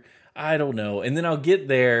next year? I don't know. And then I'll get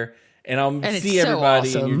there and I'll see everybody,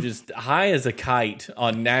 so awesome. And you're just high as a kite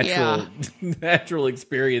on natural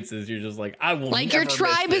experiences. You're just like, I will. Like, your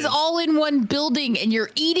tribe is all in one building, and you're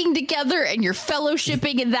eating together, and you're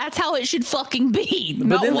fellowshipping, and that's how it should fucking be.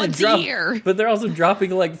 Not once a year. But they're also dropping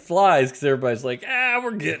like flies because everybody's like,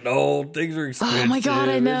 we're getting old. Things are expensive. Oh my god,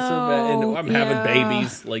 I know. So bad. And I'm having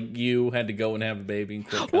babies. Like, you had to go and have a baby. And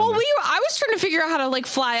quit well, I was trying to figure out how to like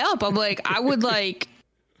fly up. I'm like, I would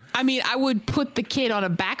put the kid on a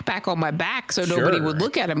backpack on my back so nobody would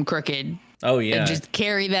look at him crooked. Oh, yeah. And just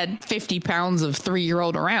carry that 50 pounds of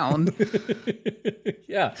 3-year-old around.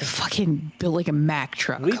 Yeah. Fucking built like a Mack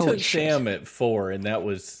truck. We took Sam at 4, and that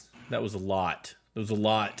was a lot. It was a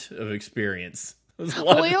lot of experience.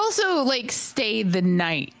 Well, we also like stayed the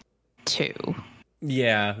night too.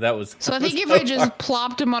 Yeah, that was. So I think if I just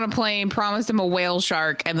plopped him on a plane, promised him a whale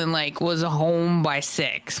shark, and then like was home by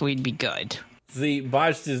 6, we'd be good. See,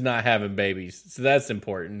 Botched is not having babies, so that's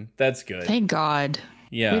important. That's good. Thank God.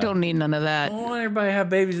 Yeah, we don't need none of that. I don't want everybody to have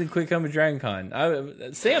babies and quit coming to Dragon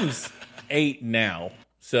Con. Sam's 8 now,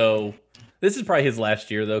 so this is probably his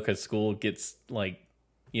last year though, because school gets like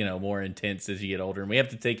more intense as you get older, and we have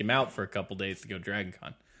to take him out for a couple days to go Dragon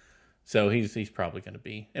Con. So he's probably going to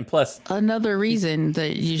be. And plus... Another reason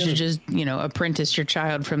that you should just, apprentice your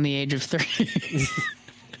child from the age of 3.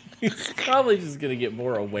 He's probably just going to get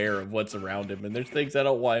more aware of what's around him. And there's things I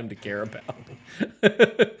don't want him to care about.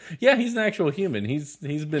 Yeah, he's an actual human. He's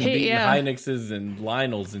been beating Hynixes and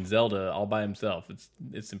Lionels and Zelda all by himself.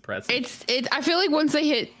 It's impressive. I feel like once they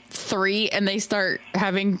hit 3 and they start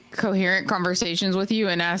having coherent conversations with you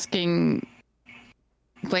and asking...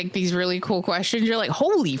 like these really cool questions, you're like,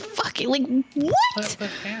 holy fuck it, like what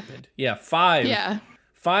happened? Yeah, 5. Yeah,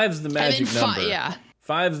 5's the magic number. Yeah,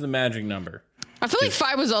 5's the magic number. I feel like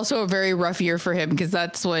 5 was also a very rough year for him because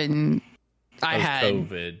that's when I had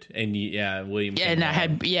COVID and William. Yeah, and I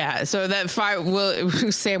had so that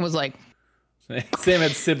 5. Sam was like, Sam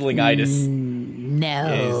had siblings-itis. No,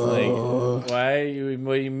 he's like, why?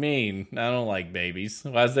 What do you mean? I don't like babies.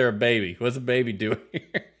 Why is there a baby? What's a baby doing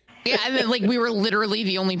here? Yeah, and then we were literally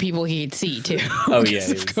the only people he'd see too. Oh yeah,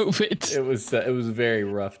 of COVID. It was a very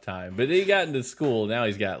rough time. But he got into school. Now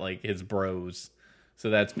he's got like his bros,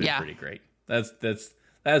 so that's been pretty great. That's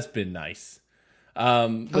been nice.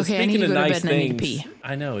 But speaking of nice things,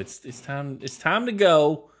 I know it's time to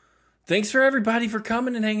go. Thanks for everybody for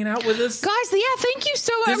coming and hanging out with us, guys. Yeah, thank you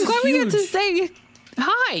so much. I'm glad we got to say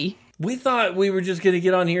hi. We thought we were just going to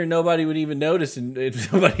get on here and nobody would even notice and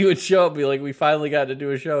nobody would show up and be like, we finally got to do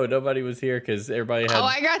a show and nobody was here because everybody had... Oh,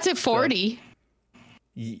 I got to 40.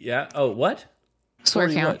 Yeah. Oh, what? Swear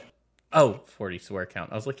count. What? Oh, 40 swear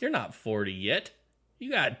count. I was like, you're not 40 yet. You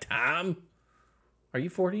got time. Are you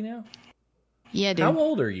 40 now? Yeah, dude. How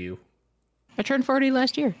old are you? I turned 40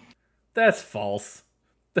 last year. That's false.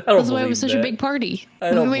 That's why it was such a big party. We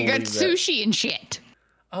got sushi and shit.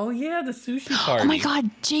 Oh, yeah, the sushi party. Oh, my God.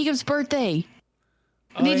 Jacob's birthday.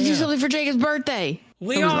 I need to do something for Jacob's birthday.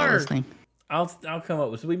 We are. I'll come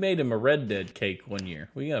up with... So we made him a Red Dead cake one year.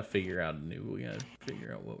 We got to figure out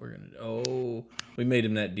what we're going to do. Oh, we made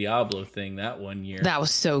him that Diablo thing that one year. That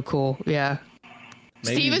was so cool. Yeah.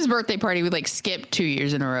 Steven's birthday party, we skipped 2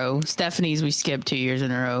 years in a row. Stephanie's, we skipped 2 years in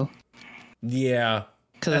a row. Yeah.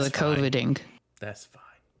 Because of the COVIDing. That's fine.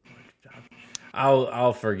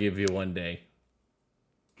 I'll forgive you one day.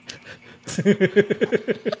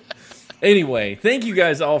 Anyway, thank you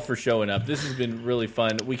guys all for showing up. This has been really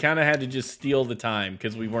fun. We kind of had to just steal the time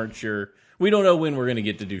because we weren't sure. We don't know when we're going to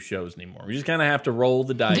get to do shows anymore. We just kind of have to roll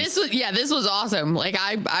the dice. This was awesome. Like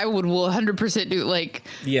I would 100%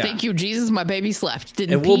 do thank you, Jesus, my baby slept.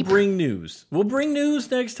 We'll bring news. We'll bring news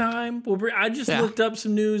next time. I just looked up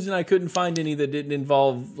some news and I couldn't find any that didn't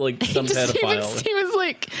involve some pedophile. He was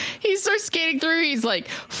like, he starts skating through. He's like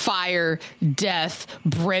fire, death,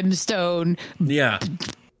 brimstone. Yeah.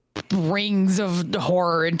 Rings of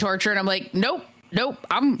horror and torture. And I'm like, nope. No.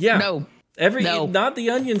 Not the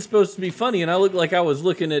Onion's supposed to be funny, and I looked like I was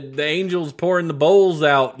looking at the angels pouring the bowls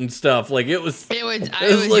out and stuff. Like it was your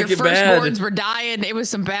firstborns were dying. It was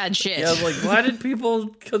some bad shit. Yeah, I was like, why did people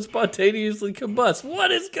spontaneously combust? What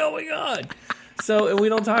is going on? So, and we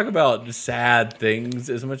don't talk about sad things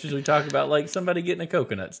as much as we talk about somebody getting a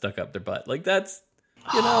coconut stuck up their butt. Like that's,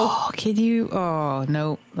 Oh, can you? Oh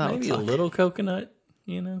no, maybe a little coconut.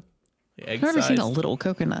 I've never seen a little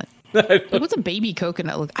coconut. What's a baby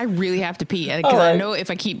coconut look? I really have to pee because I know if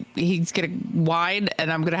I keep, he's gonna whine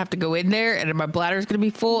and I'm gonna have to go in there and my bladder's gonna be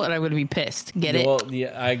full and I'm gonna be pissed. Get it? Well,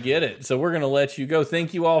 yeah, I get it. So we're gonna let you go.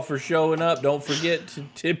 Thank you all for showing up. Don't forget to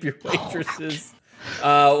tip your waitresses.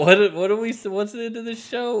 What's the end of this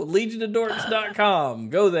show? LegionofDorks.com.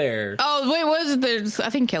 Go there. Oh wait, what is it? I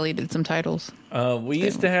think Kelly did some titles. We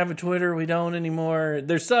used to have a Twitter. We don't anymore.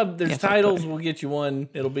 There's titles. We'll get you one.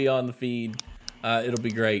 It'll be on the feed. It'll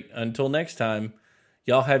be great. Until next time,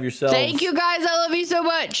 y'all have yourselves. Thank you guys. I love you so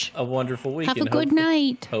much. A wonderful week. Have a good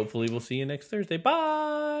night. Hopefully we'll see you next Thursday.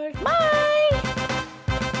 Bye. Bye.